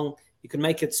along. You can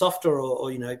make it softer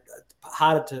or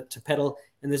harder to pedal.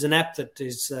 and there's an app that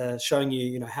is showing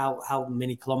you, how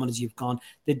many kilometers you've gone.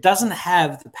 That doesn't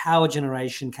have the power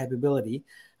generation capability,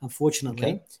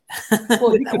 unfortunately. Okay.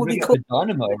 Well, you that could would be bring up cool. a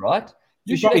dynamo, right?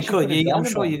 You should probably actually could. put a Yeah, I'm dynamo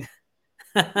sure on. you.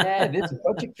 Yeah, there's a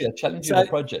project here. Challenge you So- to a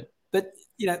project. But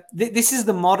this is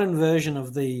the modern version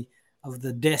of the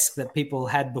desk that people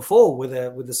had before with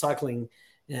the cycling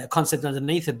concept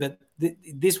underneath it. But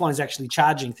this one is actually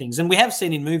charging things, and we have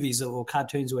seen in movies or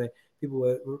cartoons where people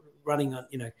were running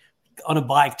on a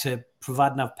bike to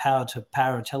provide enough power to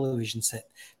power a television set.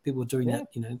 People were doing that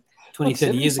 20,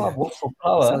 30 years ago. Watts of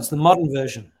power. So it's the modern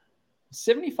version.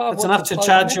 75 That's watts enough of to power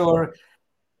charge MacBook. your.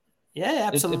 Yeah,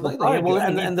 absolutely. Well,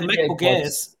 and the MacBook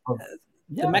Airs,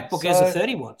 the MacBook Airs are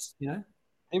 30 watts. There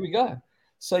we go.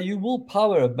 So you will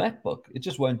power a MacBook. It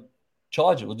just won't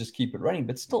charge it. We'll just keep it running.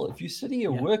 But still, if you're sitting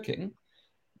here working,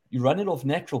 you run it off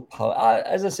natural power.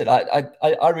 As I said,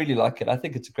 I really like it. I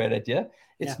think it's a great idea.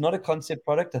 It's not a concept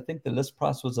product. I think the list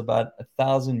price was about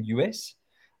 $1,000 US.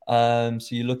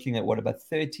 So you're looking at about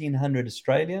 1,300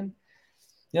 Australian.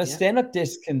 Stand-up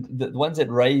desks the ones that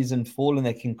raise and fall, and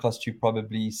they can cost you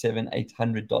probably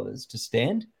 $700-800 to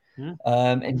stand.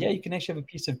 And you can actually have a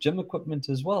piece of gym equipment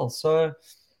as well. So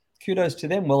kudos to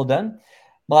them. Well done.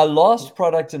 My last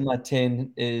product in my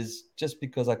 10 is just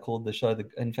because I called the show.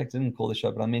 In fact, I didn't call the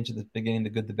show, but I mentioned at the beginning,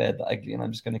 the good, the bad, the ugly, and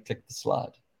I'm just going to click the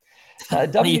slide.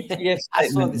 WTF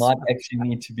statement might actually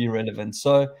need to be relevant.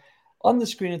 So on the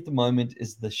screen at the moment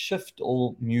is the Shift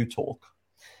All Mu Talk.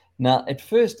 Now, at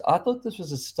first, I thought this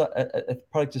was a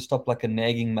product to stop like a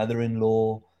nagging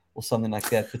mother-in-law or something like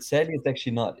that. But sadly, it's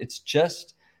actually not. It's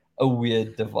just a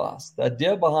weird device. The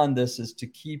idea behind this is to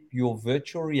keep your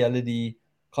virtual reality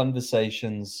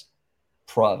conversations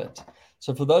private.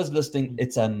 So for those listening,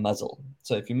 it's a muzzle.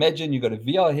 So if you imagine you've got a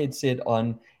VR headset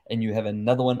on and you have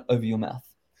another one over your mouth,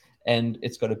 and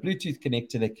it's got a Bluetooth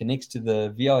connector that connects to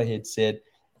the VR headset,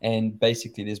 and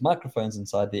basically there's microphones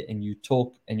inside there, and you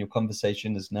talk and your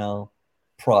conversation is now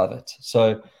private.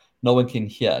 So no one can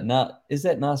hear. Now, is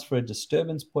that nice for a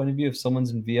disturbance point of view? If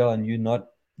someone's in VR and you're not,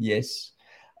 yes.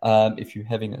 If you're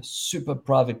having a super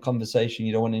private conversation,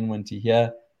 you don't want anyone to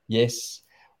hear, yes.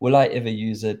 Will I ever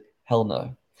use it? Hell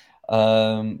no.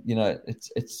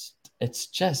 It's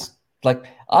just like,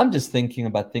 I'm just thinking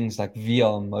about things like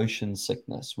VR motion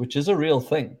sickness, which is a real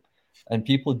thing. And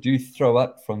people do throw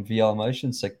up from VR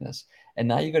motion sickness. And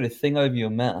now you got a thing over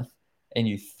your mouth and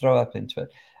you throw up into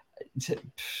it.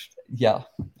 Yeah.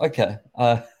 Okay.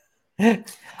 I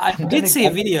did see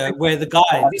a video where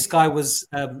this guy was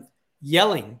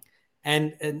yelling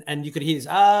and you could hear this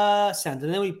sound.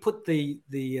 And then we put the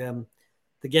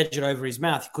gadget over his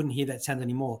mouth. He couldn't hear that sound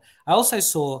anymore. I also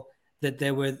saw that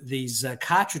there were these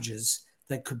cartridges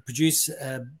that could produce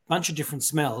a bunch of different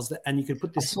smells, and you could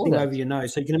put this thing over your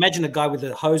nose. So you can imagine a guy with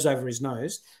a hose over his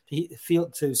nose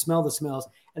to smell the smells.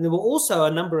 And there were also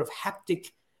a number of haptic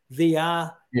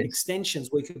VR extensions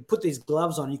where you could put these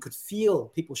gloves on. You could feel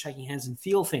people shaking hands and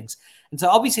feel things. And so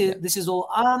obviously this is all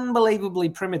unbelievably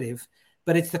primitive,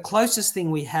 but it's the closest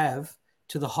thing we have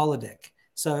to the holodeck.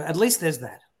 So at least there's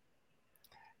that.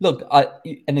 Look,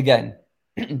 and again,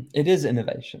 it is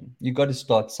innovation. You got to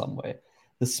start somewhere.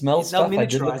 The smell stuff, I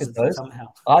did look at those.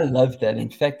 Somehow. I love that. In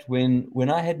fact, when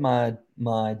I had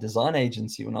my design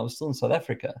agency, when I was still in South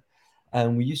Africa,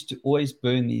 we used to always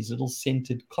burn these little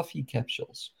scented coffee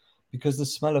capsules because the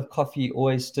smell of coffee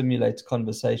always stimulates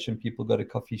conversation. People go to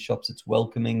coffee shops. It's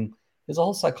welcoming. There's a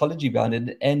whole psychology behind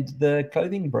it. And the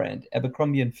clothing brand,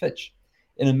 Abercrombie & Fitch,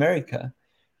 in America,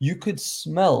 you could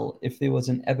smell if there was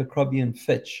an Abercrombie &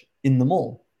 Fitch in the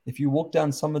mall. If you walk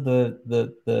down some of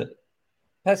the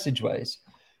passageways,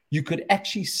 you could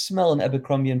actually smell an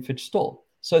Abercrombie & Fitch store.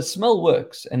 So smell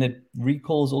works, and it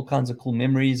recalls all kinds of cool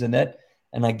memories and that.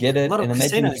 And I get it. And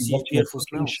imagine if you're watching a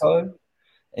cooking show.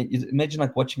 Imagine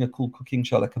like watching a cool cooking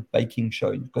show, like a baking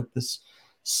show. You've got this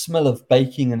smell of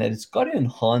baking and that. It's got to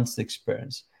enhance the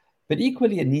experience. But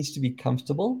equally, it needs to be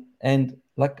comfortable. And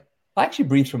like, I actually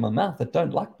breathe through my mouth. I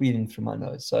don't like breathing through my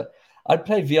nose. So I'd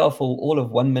play VR for all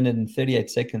of 1 minute and 38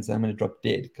 seconds, and I'm going to drop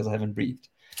dead because I haven't breathed.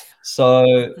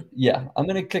 So yeah, I'm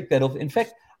going to click that off. In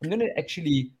fact, I'm going to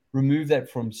actually remove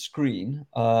that from screen.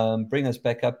 Bring us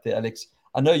back up there, Alex.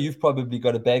 I know you've probably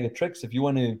got a bag of tricks. If you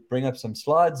want to bring up some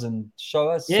slides and show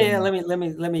us. Yeah, let me.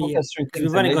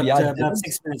 We've only got about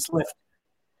 6 minutes left.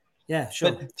 Yeah,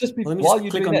 sure. But just while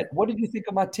you're doing that, what did you think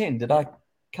of my 10? Did I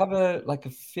cover like a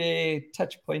fair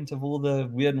touch point of all the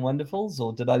weird and wonderfuls,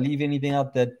 or did I leave anything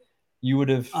out that you would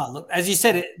have? Oh, look, as you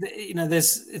said,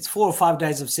 it's 4 or 5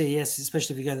 days of CES,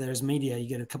 especially if you go there as media, you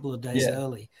get a couple of days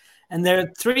early, and there are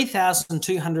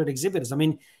 3,200 exhibitors. I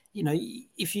mean,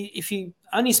 if you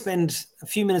only spend a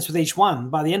few minutes with each one,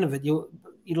 by the end of it,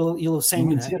 you'll have seen, You you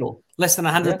wouldn't know, see it all. less than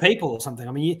 100 Yeah. people or something.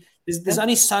 I mean, there's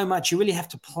only so much. You really have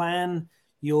to plan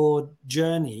your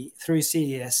journey through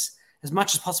CES as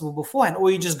much as possible beforehand, or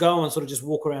you just go and sort of just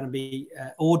walk around and be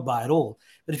awed by it all.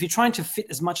 But if you're trying to fit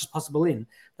as much as possible in,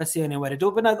 that's the only way to do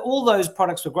it. But no, all those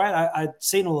products were great. I've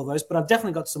seen all of those, but I've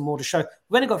definitely got some more to show.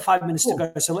 We've only got 5 minutes to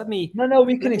go, so let me. No,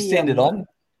 we can extend it on.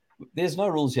 There's no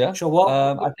rules here. Sure. What?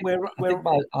 I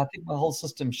think my whole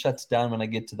system shuts down when I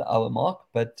get to the hour mark,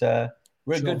 but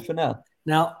we're good for now.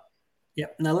 Now,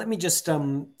 Now let me just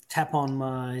tap on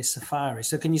my Safari.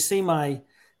 So can you see my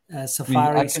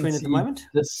Safari screen at the moment?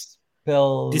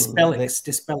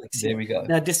 Dispellix. There we go.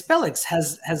 Now Dispellix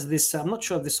has this. I'm not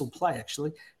sure if this will play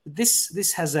actually.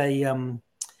 This has a.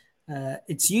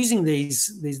 It's using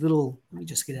these little. Let me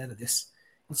just get out of this.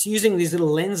 It's using these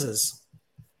little lenses.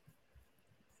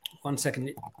 1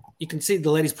 second. You can see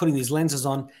the lady's putting these lenses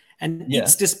on, and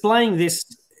it's displaying this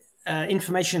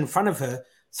information in front of her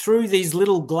through these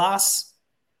little glass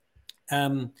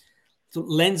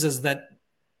lenses that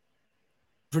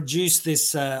produce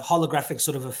this holographic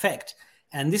sort of effect.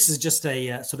 And this is just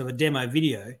a sort of a demo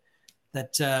video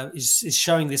that is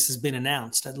showing this has been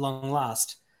announced at long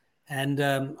last. And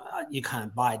you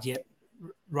can't buy it yet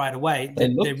right away.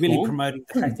 They're really promoting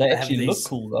the fact that they actually have these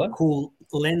cool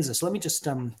lenses. So let me just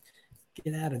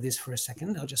get out of this for a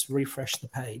second. I'll just refresh the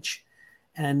page.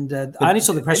 And I only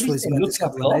saw the press release about this a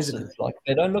couple of days ago. Like,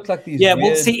 they don't look like these. Yeah,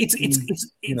 well, see,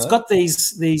 it's got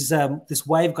these this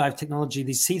waveguide technology.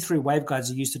 These see-through waveguides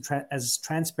are used as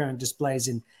transparent displays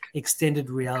in extended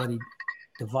reality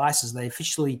devices. They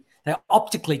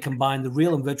optically combine the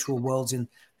real and virtual worlds in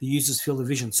the user's field of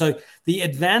vision. So the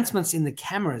advancements in the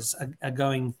cameras are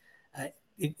going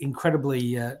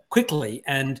incredibly quickly,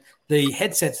 and the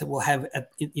headsets that we'll have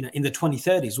in the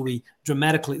 2030s will be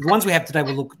dramatically. The ones we have today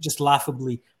will look just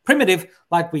laughably primitive,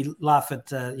 like we laugh at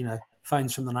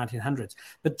phones from the 1900s.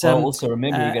 But also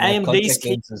remember, you're going to have contact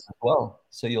lenses as well,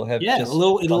 so you'll have it'll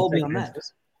all be on that.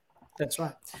 That's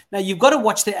right. Now you've got to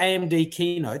watch the AMD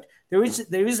keynote. There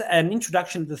is an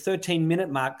introduction to the 13-minute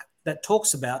mark that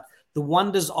talks about the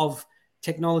wonders of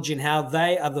technology and how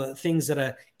they are the things that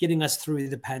are getting us through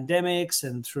the pandemics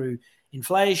and through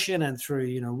inflation and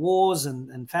through wars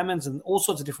and famines and all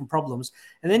sorts of different problems.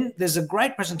 And then there's a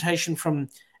great presentation from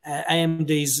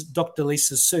AMD's Dr.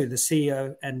 Lisa Su, the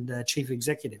CEO and chief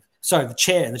executive. Sorry, the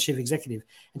chair and the chief executive.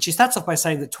 And she starts off by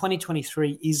saying that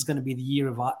 2023 is going to be the year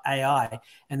of AI,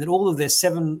 and that all of their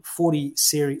 7040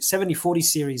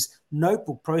 series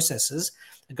notebook processors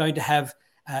are going to have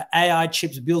AI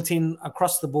chips built in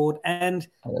across the board, and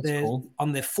on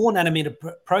their 4-nanometer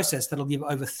process that'll give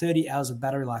over 30 hours of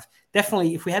battery life.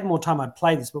 Definitely, if we had more time, I'd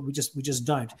play this, but we just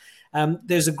don't.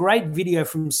 There's a great video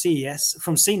from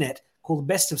CNET called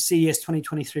Best of CES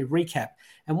 2023 Recap.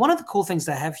 And one of the cool things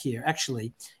they have here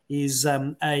actually is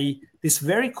this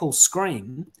very cool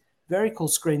screen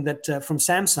that from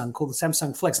Samsung called the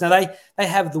Samsung Flex. Now they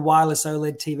have the wireless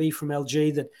OLED TV from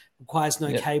LG that requires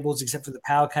no cables except for the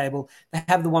power cable. They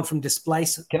have the one from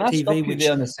Displace TV. Can I stop you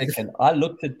there in a second? I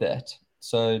looked at that.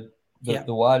 So the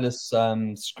wireless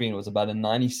screen was about a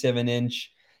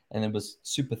 97-inch, and it was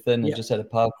super thin and just had a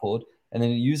power cord. And then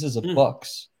it uses a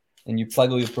box, and you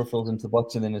plug all your peripherals into the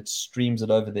box, and then it streams it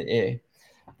over the air.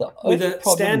 The only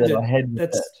problem that I had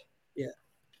with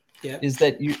that is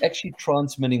that you're actually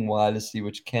transmitting wirelessly,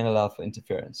 which can allow for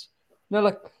interference.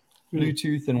 Like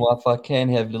Bluetooth and Wi-Fi can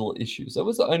have little issues. That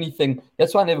was the only thing.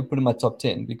 That's why I never put in my top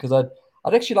 10, because I'd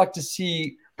actually like to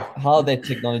see how that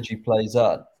technology plays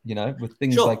out, with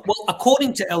things like... Well,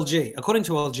 according to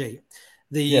LG,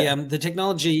 the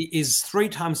technology is 3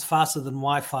 times faster than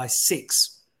Wi-Fi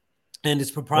 6. And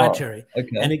it's proprietary. Wow.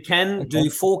 Okay. And it can do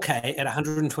 4K at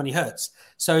 120 hertz.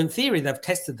 So in theory, they've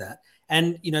tested that.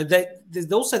 And,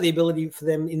 there's also the ability for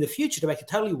them in the future to make it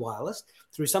totally wireless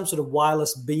through some sort of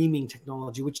wireless beaming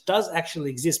technology, which does actually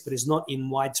exist, but is not in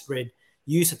widespread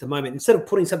use at the moment. Instead of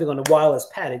putting something on a wireless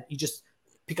pad, you just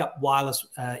pick up wireless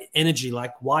energy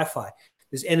like Wi-Fi.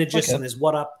 There's Energis and there's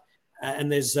WhatsUp,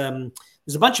 and there's a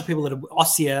bunch of people that are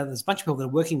Ossia. There's a bunch of people that are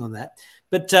working on that.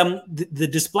 But the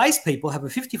Displace people have a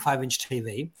 55-inch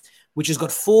TV, which has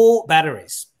got 4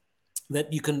 batteries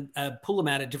that you can pull them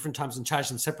out at different times and charge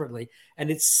them separately. And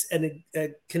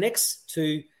it connects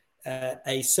to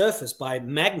a surface by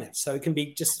magnets. So it can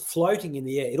be just floating in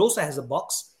the air. It also has a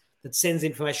box that sends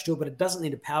information to it, but it doesn't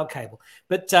need a power cable.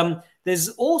 But there's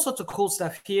all sorts of cool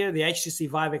stuff here. The HTC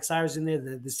Vive XR is in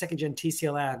there, the second-gen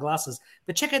TCL AR glasses.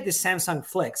 But check out this Samsung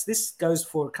Flex. This goes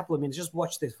for a couple of minutes. Just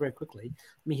watch this very quickly.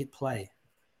 Let me hit play.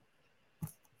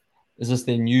 Is this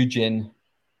their new gen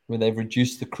where they've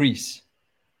reduced the crease?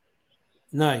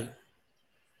 No.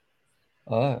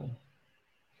 Oh.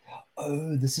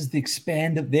 Oh, this is the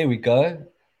expand. There we go.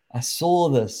 I saw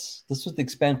this. This was the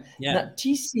expand. Yeah. Now,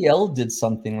 TCL did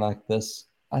something like this,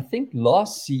 I think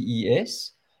last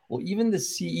CES or even the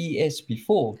CES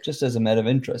before, just as a matter of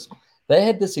interest. They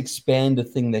had this expander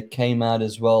thing that came out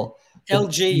as well.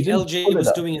 LG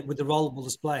was doing it with the rollable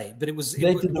display, but it wasn't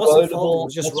foldable. It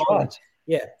was just rolling. Right.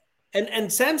 Yeah. And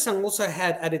Samsung also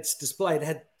had at its display, it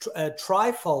had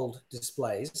trifold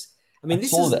displays. I mean,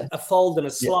 this is a fold and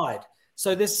a slide. Yeah.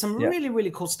 So there's some really,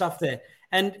 really cool stuff there.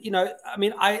 And, I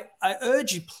mean, I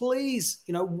urge you, please,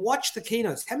 watch the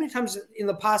keynotes. How many times in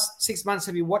the past 6 months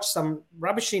have you watched some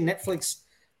rubbishy Netflix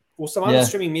or some other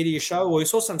streaming media show, or you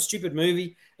saw some stupid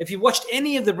movie? If you watched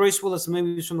any of the Bruce Willis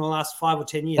movies from the last 5 or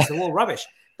 10 years, they're all rubbish.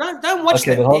 Don't watch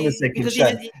them. But hold on a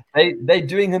second, they're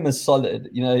doing him a solid.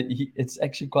 It's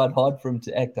actually quite hard for him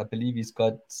to act. I believe he's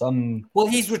got some. Well,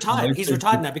 he's retired. He's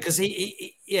retired now because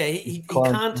he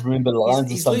can't remember lines.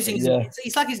 He's losing.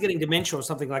 It's like he's getting dementia or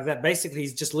something like that. Basically,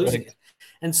 he's just losing it,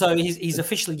 and so he's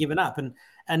officially given up.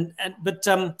 But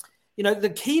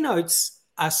the keynotes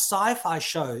are sci-fi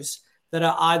shows that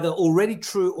are either already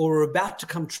true or are about to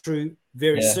come true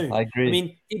very soon. I agree. I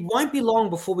mean, it won't be long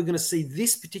before we're going to see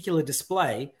this particular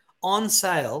display on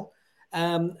sale.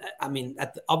 I mean,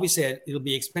 obviously it'll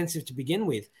be expensive to begin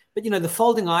with, but the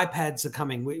folding iPads are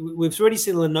coming. We've already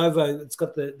seen Lenovo. It's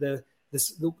got the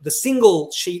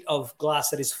single sheet of glass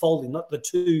that is folding, not the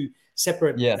two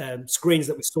separate screens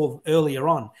that we saw earlier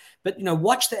on. But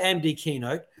watch the AMD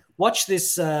keynote. Watch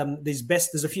this.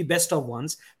 There's a few best of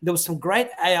ones. There was some great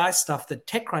AI stuff that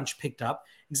TechCrunch picked up.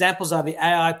 Examples are the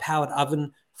AI-powered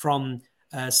oven from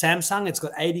Samsung. It's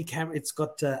got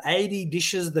 80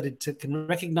 dishes that it can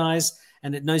recognize,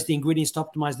 and it knows the ingredients to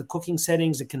optimize the cooking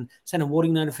settings. It can send a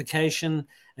warning notification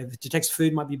if it detects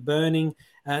food might be burning.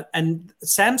 And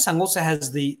Samsung also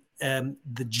has the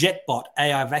JetBot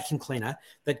AI vacuum cleaner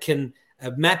that can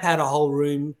map out a whole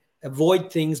room,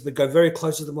 avoid things, but go very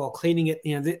close to them while cleaning it.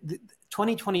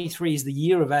 2023 is the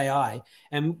year of AI.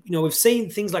 And, we've seen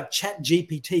things like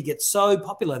ChatGPT get so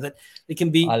popular that it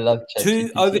can be too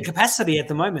over capacity at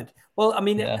the moment. Well, I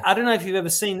mean, I don't know if you've ever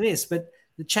seen this, but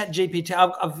the ChatGPT,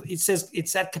 it says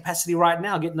it's at capacity right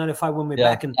now. Get notified when we're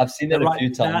back. And I've seen it a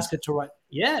few times. Ask it to write.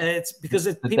 Yeah, it's because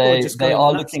people are just they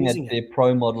are looking at their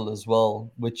pro model as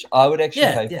well, which I would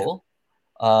actually pay for.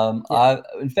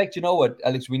 In fact, you know what,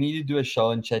 Alex, we need to do a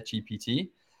show on ChatGPT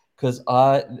because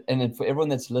and for everyone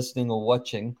that's listening or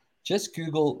watching, just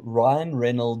Google Ryan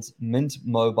Reynolds Mint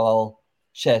Mobile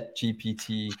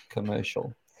ChatGPT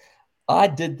commercial. I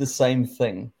did the same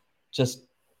thing just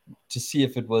to see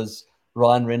if it was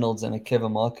Ryan Reynolds and a clever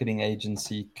marketing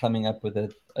agency coming up with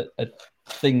a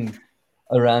thing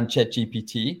around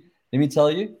ChatGPT. Let me tell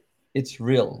you, it's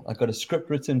real. I got a script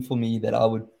written for me that I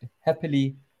would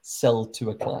happily sell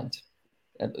to a client,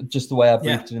 just the way I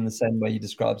briefed it in the same way he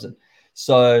describes it.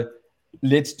 So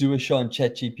let's do a show on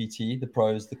ChatGPT, the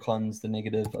pros, the cons, the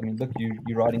negative. I mean, look,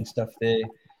 you're writing stuff there.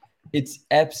 It's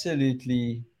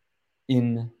absolutely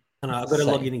insane. I've got to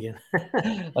log in again.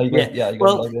 You got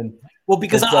to log in. Well,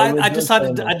 because I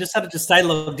decided to stay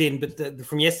logged in, but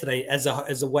from yesterday as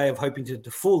a way of hoping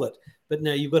to fool it. But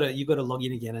no, you've got to log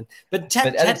in again. But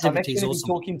Alex, I'm actually awesome.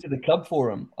 Talking to the club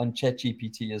forum on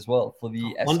ChatGPT as well for the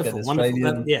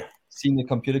Australian Senior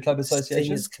Computer Club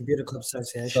Association. Senior Computer Club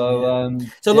Association.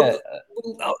 So, look,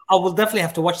 I will definitely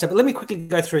have to watch that. But let me quickly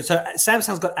go through. So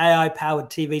Samsung's got AI-powered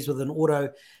TVs with an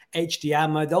auto HDR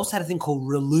mode. They also had a thing called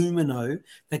Relumino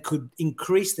that could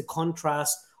increase the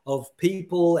contrast of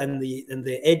people and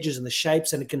the edges and the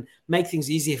shapes, and it can make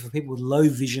things easier for people with low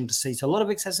vision to see. So a lot of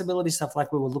accessibility stuff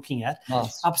like we were looking at.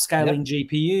 Nice. Upscaling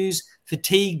GPUs,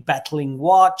 fatigue battling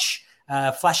watch,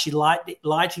 flashy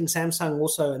lighting. Samsung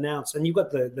also announced, and you've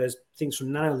got those things from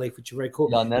Nanoleaf, which are very cool.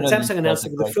 Samsung announced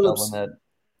it with the Philips.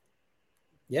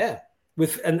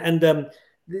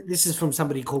 This is from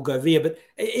somebody called Govia, but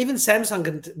even Samsung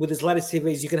can, with its latest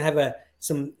TVs, you can have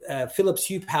some Philips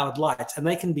Hue powered lights, and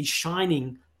they can be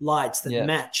shining lights that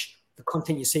match the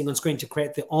content you're seeing on screen to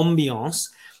create the ambiance.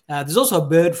 There's also a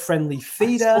bird-friendly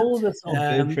feeder. I saw this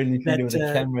bird-friendly feeder with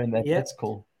a camera in that. That's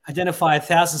cool. Identify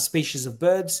 1,000 species of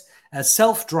birds. A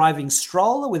self-driving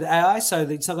stroller with AI, so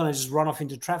that it's not going to just run off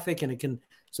into traffic, and it can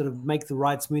sort of make the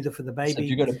ride smoother for the baby. So if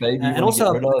you've got a baby and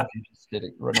also get rid of, you just let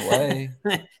it run away.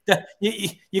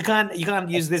 you can't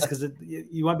use this because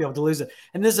you won't be able to lose it.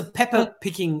 And there's a pepper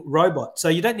picking robot, so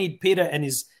you don't need Peter and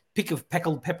his pick of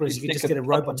pickled peppers. You can just get a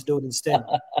robot to do it instead.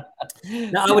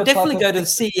 Now, I would definitely go to the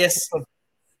CES.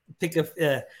 pick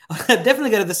a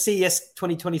definitely go to the CES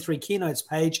 2023 keynotes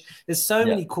page. There's so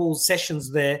many cool sessions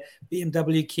there,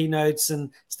 BMW keynotes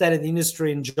and State of the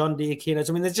Industry and John Deere keynotes.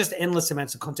 I mean, there's just endless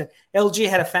amounts of content. LG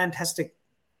had a fantastic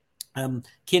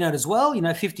keynote as well,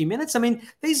 50 minutes. I mean,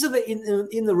 these are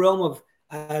in the realm of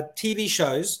TV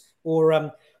shows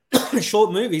or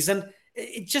short movies, and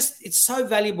it's so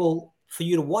valuable for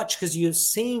you to watch because you're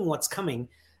seeing what's coming.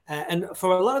 And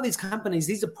for a lot of these companies,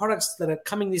 these are products that are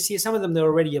coming this year. Some of them, they're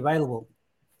already available.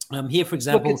 Here, for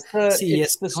example,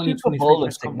 CES, the Super Bowl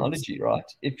of technology, right?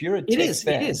 If you're a tech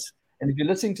fan, and if you're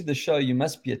listening to the show, you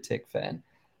must be a tech fan.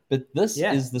 But this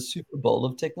is the Super Bowl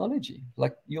of technology.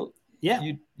 Like you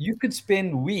could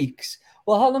spend weeks.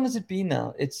 Well, how long has it been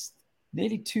now? It's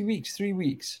nearly 2 weeks, 3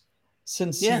 weeks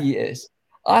since CES.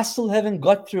 I still haven't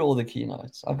got through all the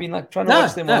keynotes. I've been trying to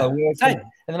watch them while I work, and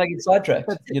then I get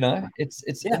sidetracked.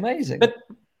 It's amazing. But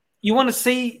you want to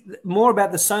see more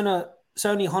about the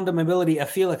Sony Honda Mobility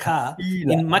Afeela car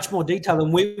in much more detail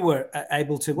than we were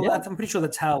able to. Well, I'm pretty sure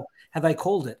that's how they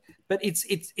called it. But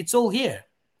it's all here.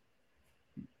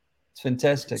 It's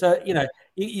fantastic. So,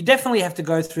 you definitely have to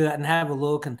go through that and have a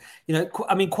look. And,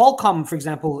 I mean, Qualcomm, for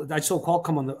example, I saw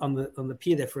Qualcomm on the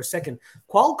pier there for a second.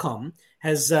 Qualcomm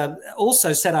has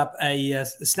also set up a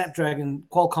Snapdragon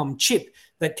Qualcomm chip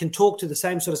that can talk to the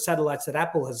same sort of satellites that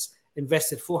Apple has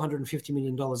invested $450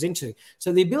 million into.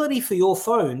 So the ability for your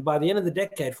phone by the end of the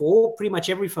decade, for pretty much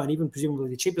every phone, even presumably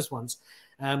the cheapest ones,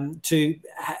 to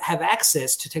have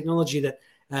access to technology that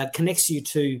connects you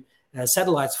to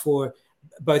satellites for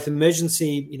both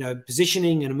emergency,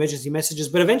 positioning and emergency messages,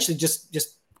 but eventually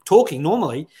just talking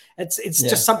normally. It's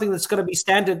just something that's going to be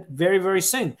standard very, very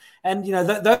soon. And,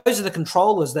 those are the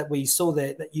controllers that we saw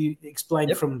there that you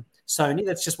explained from Sony.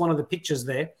 That's just one of the pictures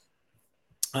there.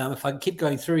 If I keep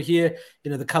going through here,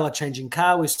 the color changing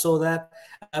car, we saw that.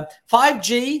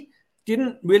 5G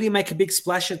didn't really make a big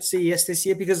splash at CES this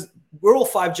year because we're all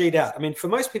 5G'd out. I mean, for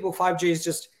most people, 5G is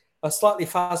just a slightly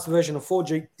faster version of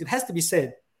 4G. It has to be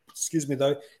said, excuse me,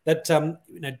 though, that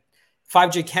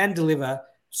 5G can deliver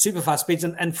super fast speeds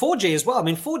and 4G as well. I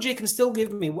mean, 4G can still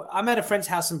give me. I'm at a friend's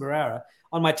house in Barara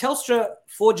on my Telstra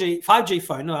 5G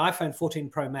phone, no, iPhone 14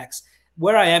 Pro Max.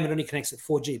 Where I am, it only connects at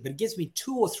 4G, but it gives me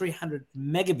 200 or 300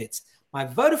 megabits. My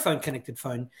Vodafone connected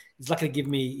phone is lucky to give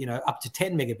me, up to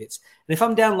 10 megabits. And if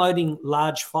I'm downloading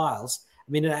large files,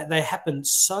 I mean, they happen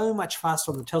so much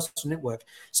faster on the Telstra network.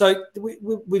 So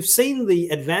we've seen the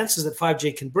advances that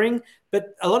 5G can bring,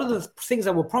 but a lot of the things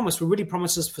that were promised were really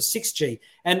promises for 6G.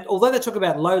 And although they talk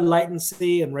about low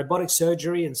latency and robotic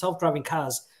surgery and self-driving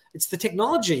cars, it's the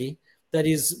technology that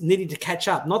is needing to catch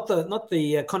up, not the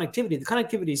connectivity. The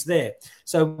connectivity is there.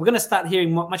 So we're going to start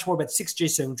hearing much more about 6G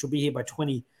soon, which will be here by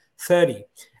 2030.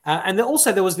 And then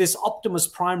also there was this Optimus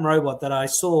Prime robot that I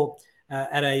saw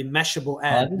at a Mashable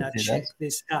ad. Now check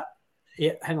this out.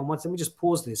 Yeah, hang on once. Let me just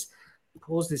pause this,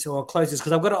 or I'll close this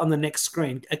because I've got it on the next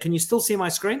screen. Can you still see my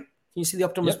screen? Can you see the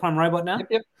Optimus Prime robot now?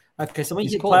 Yep. Okay, so when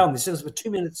you hit play on this, it's for 2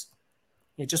 minutes.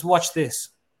 Yeah, just watch this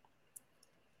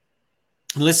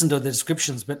and listen to the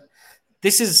descriptions. But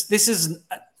this is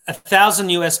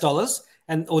 $1,000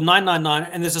 or $999,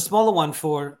 and there's a smaller one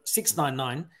for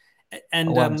 $699,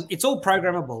 and it's all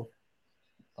programmable.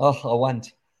 Oh, I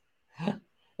want.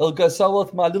 It'll go so well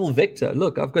with my little Vector.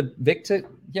 Look, I've got Vector.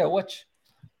 Yeah, watch.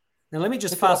 Now, let me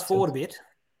just fast forward a bit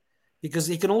because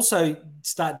he can also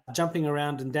start jumping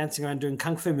around and dancing around doing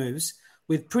kung fu moves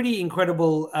with pretty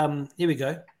incredible. Here we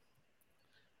go.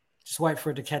 Just wait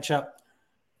for it to catch up.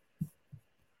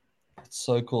 It's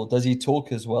so cool. Does he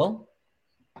talk as well?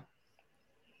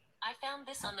 I found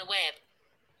this on the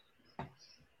web.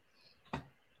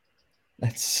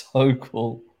 That's so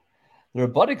cool. The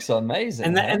robotics are amazing.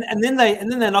 And then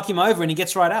they knock him over and he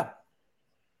gets right up.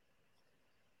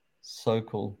 So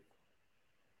cool.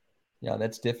 Yeah,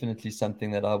 that's definitely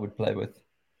something that I would play with.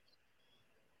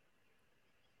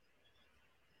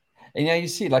 And you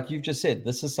see, like you've just said,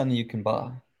 this is something you can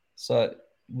buy. So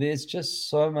there's just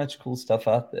so much cool stuff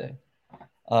out there.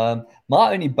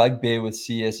 My only bugbear with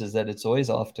CES is that it's always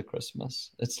after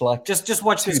Christmas. It's like just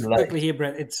watch this quickly here,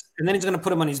 Brett. And then he's going to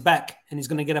put him on his back and he's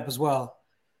going to get up as well.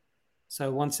 So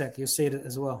one sec, you'll see it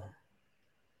as well.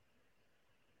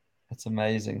 That's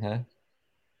amazing, huh?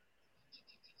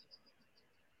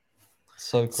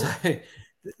 So cool. So,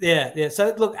 yeah.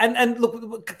 So look, and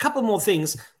look, a couple more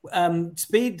things.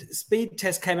 Speed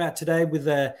test came out today with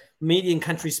the median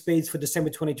country speeds for December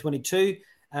 2022.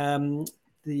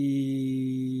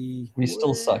 We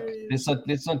still suck.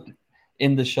 Let's not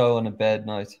end the show on a bad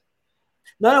note.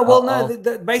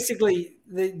 Basically,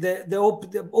 they're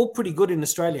all pretty good in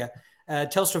Australia.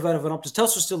 Telstra, Vodafone, Optus.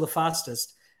 Telstra's still the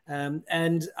fastest.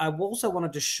 And I also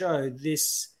wanted to show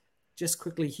this just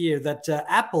quickly here that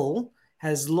Apple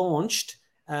has launched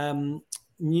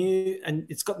new, and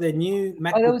it's got their new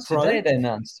MacBook that was Pro. today they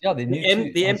announced. Yeah, the new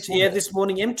M2, this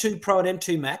morning, M2 Pro and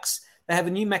M2 Max. They have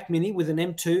a new Mac Mini with an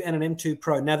M2 and an M2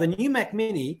 Pro. Now, the new Mac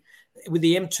Mini with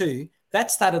the M2,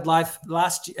 that started live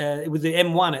last with the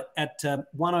M1 at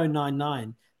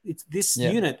 1099. It's this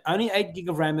unit, only 8 gig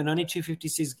of RAM and only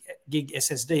 256 gig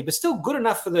SSD, but still good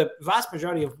enough for the vast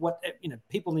majority of what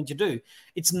people need to do.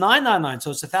 It's $999,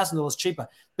 so it's $1,000 cheaper.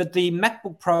 But the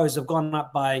MacBook Pros have gone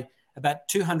up by about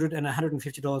 $200 and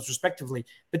 $150 respectively,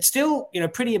 but still,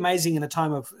 pretty amazing in a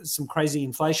time of some crazy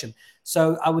inflation.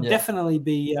 So I would definitely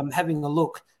be having a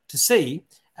look to see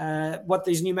what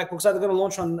these new MacBooks are. They're going to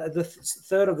launch on the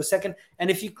 3rd of the 2nd. And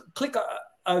if you click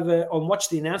over on watch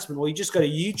the announcement, or you just go to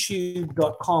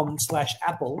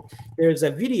youtube.com/Apple, there's a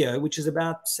video which is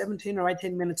about 17 or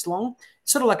 18 minutes long.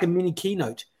 It's sort of like a mini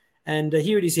keynote. And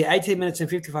here it is here, 18 minutes and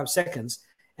 55 seconds.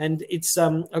 And it's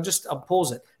I'll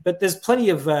pause it. But there's plenty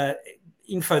of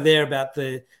info there about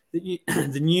the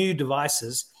new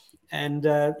devices. And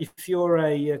if you're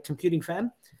a computing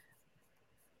fan,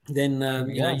 then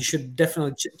you should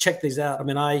definitely check these out. I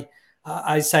mean,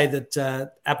 I say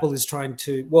that Apple is trying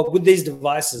to, with these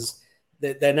devices,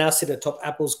 they now sit atop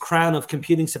Apple's crown of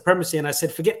computing supremacy. And I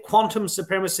said, forget quantum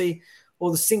supremacy or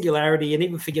the singularity, and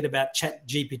even forget about Chat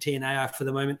GPT and AI for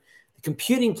the moment. The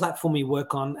computing platform you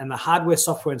work on and the hardware,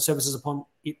 software, and services upon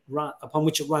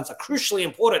which it runs are crucially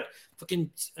important for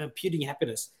computing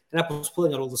happiness. And Apple's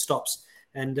pulling out all the stops.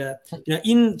 And I'll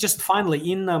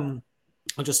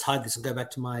just hide this and go back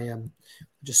to my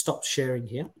just stop sharing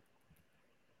here.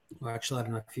 Well, actually, I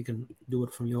don't know if you can do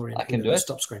it from your end. I can do it.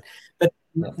 Stop screen. But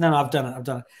no, I've done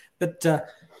it. But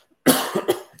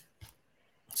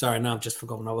sorry, now I've just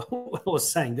forgotten what I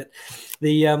was saying. But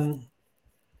the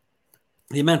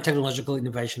amount of technological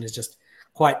innovation is just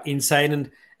quite insane.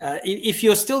 And if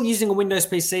you're still using a Windows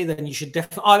PC, then you should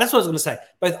definitely. Oh, that's what I was going to say.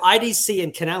 Both IDC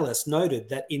and Canalys noted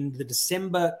that in the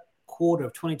December quarter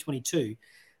of 2022,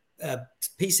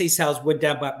 PC sales went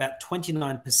down by about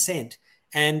 29%,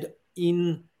 and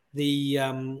in the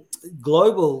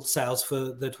global sales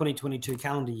for the 2022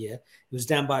 calendar year, it was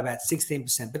down by about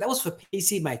 16%. But that was for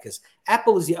PC makers.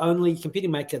 Apple is the only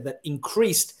computing maker that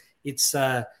increased its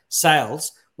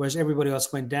sales, whereas everybody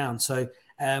else went down. So,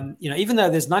 even though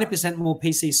there's 90% more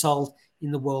PCs sold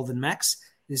in the world than Macs,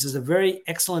 this is a very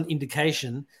excellent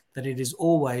indication that it is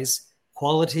always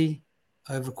quality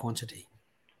over quantity.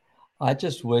 I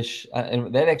just wish,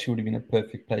 and that actually would have been a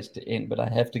perfect place to end, but I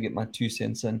have to get my 2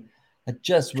 cents in. I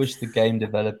just wish the game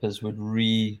developers would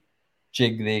rejig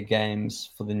their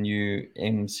games for the new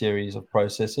M series of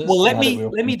processors. Well, let me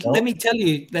tell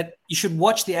you that you should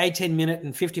watch the 18-minute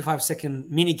and 55-second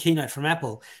mini keynote from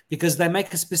Apple, because they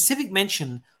make a specific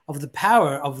mention of the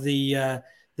power of the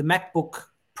MacBook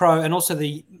Pro and also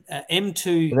the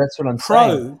M2 that's what I'm Pro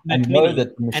saying. Mac know Mini,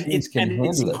 that the machines can handle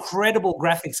its incredible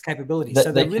graphics capability. That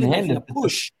so they're really making a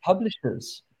push.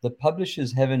 The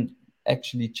publishers haven't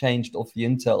actually changed off the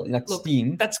Intel, like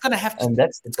Steam. That's going to have to.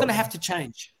 It's going to have to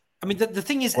change. I mean, the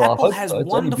thing is, well, Apple has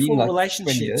wonderful like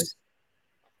relationships.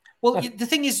 Well, the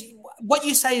thing is, what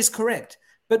you say is correct,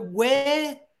 but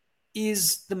where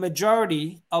is the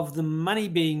majority of the money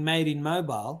being made in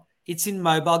mobile? It's in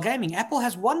mobile gaming. Apple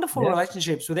has wonderful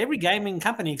relationships with every gaming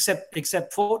company except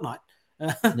Fortnite.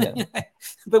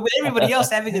 But with everybody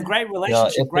else having a great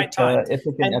relationship, Epic, great time.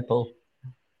 Epic and Apple.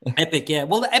 Epic, yeah.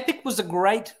 Well, the Epic was a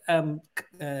great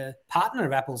partner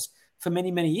of Apple's for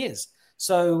many, many years.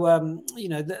 So,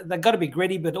 they've got to be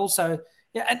greedy, but also,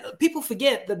 and people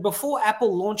forget that before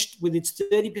Apple launched with its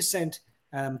 30%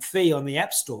 fee on the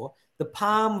App Store, the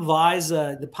Palm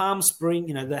visor, the Palm Spring,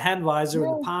 the hand visor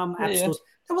and the Palm App Stores,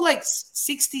 they were like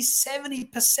 60,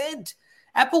 70%.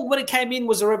 Apple, when it came in,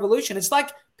 was a revolution. It's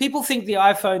like people think the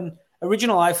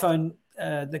original iPhone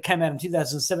that came out in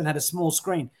 2007 had a small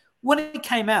screen. When it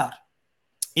came out,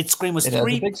 its screen was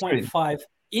 3.5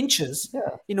 inches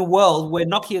in a world where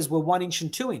Nokia's were 1 inch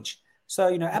and 2 inch.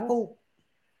 So, Apple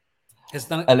has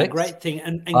done a great thing.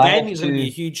 And gaming is going to be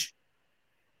a huge...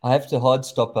 I have to hard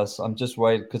stop us. I'm just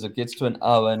worried because it gets to an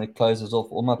hour and it closes off.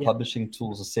 All my publishing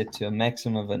tools are set to a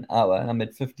maximum of an hour, and I'm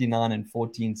at 59 and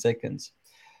 14 seconds.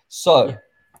 So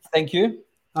thank you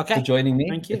for joining me.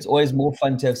 Thank you. It's always more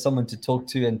fun to have someone to talk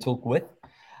to and talk with.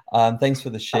 Thanks for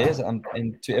the shares. And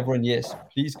to everyone, yes,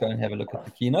 please go and have a look at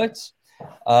the keynotes.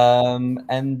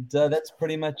 And that's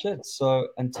pretty much it. So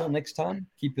until next time,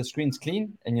 keep your screens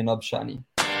clean and your knobs shiny.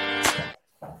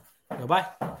 Bye-bye.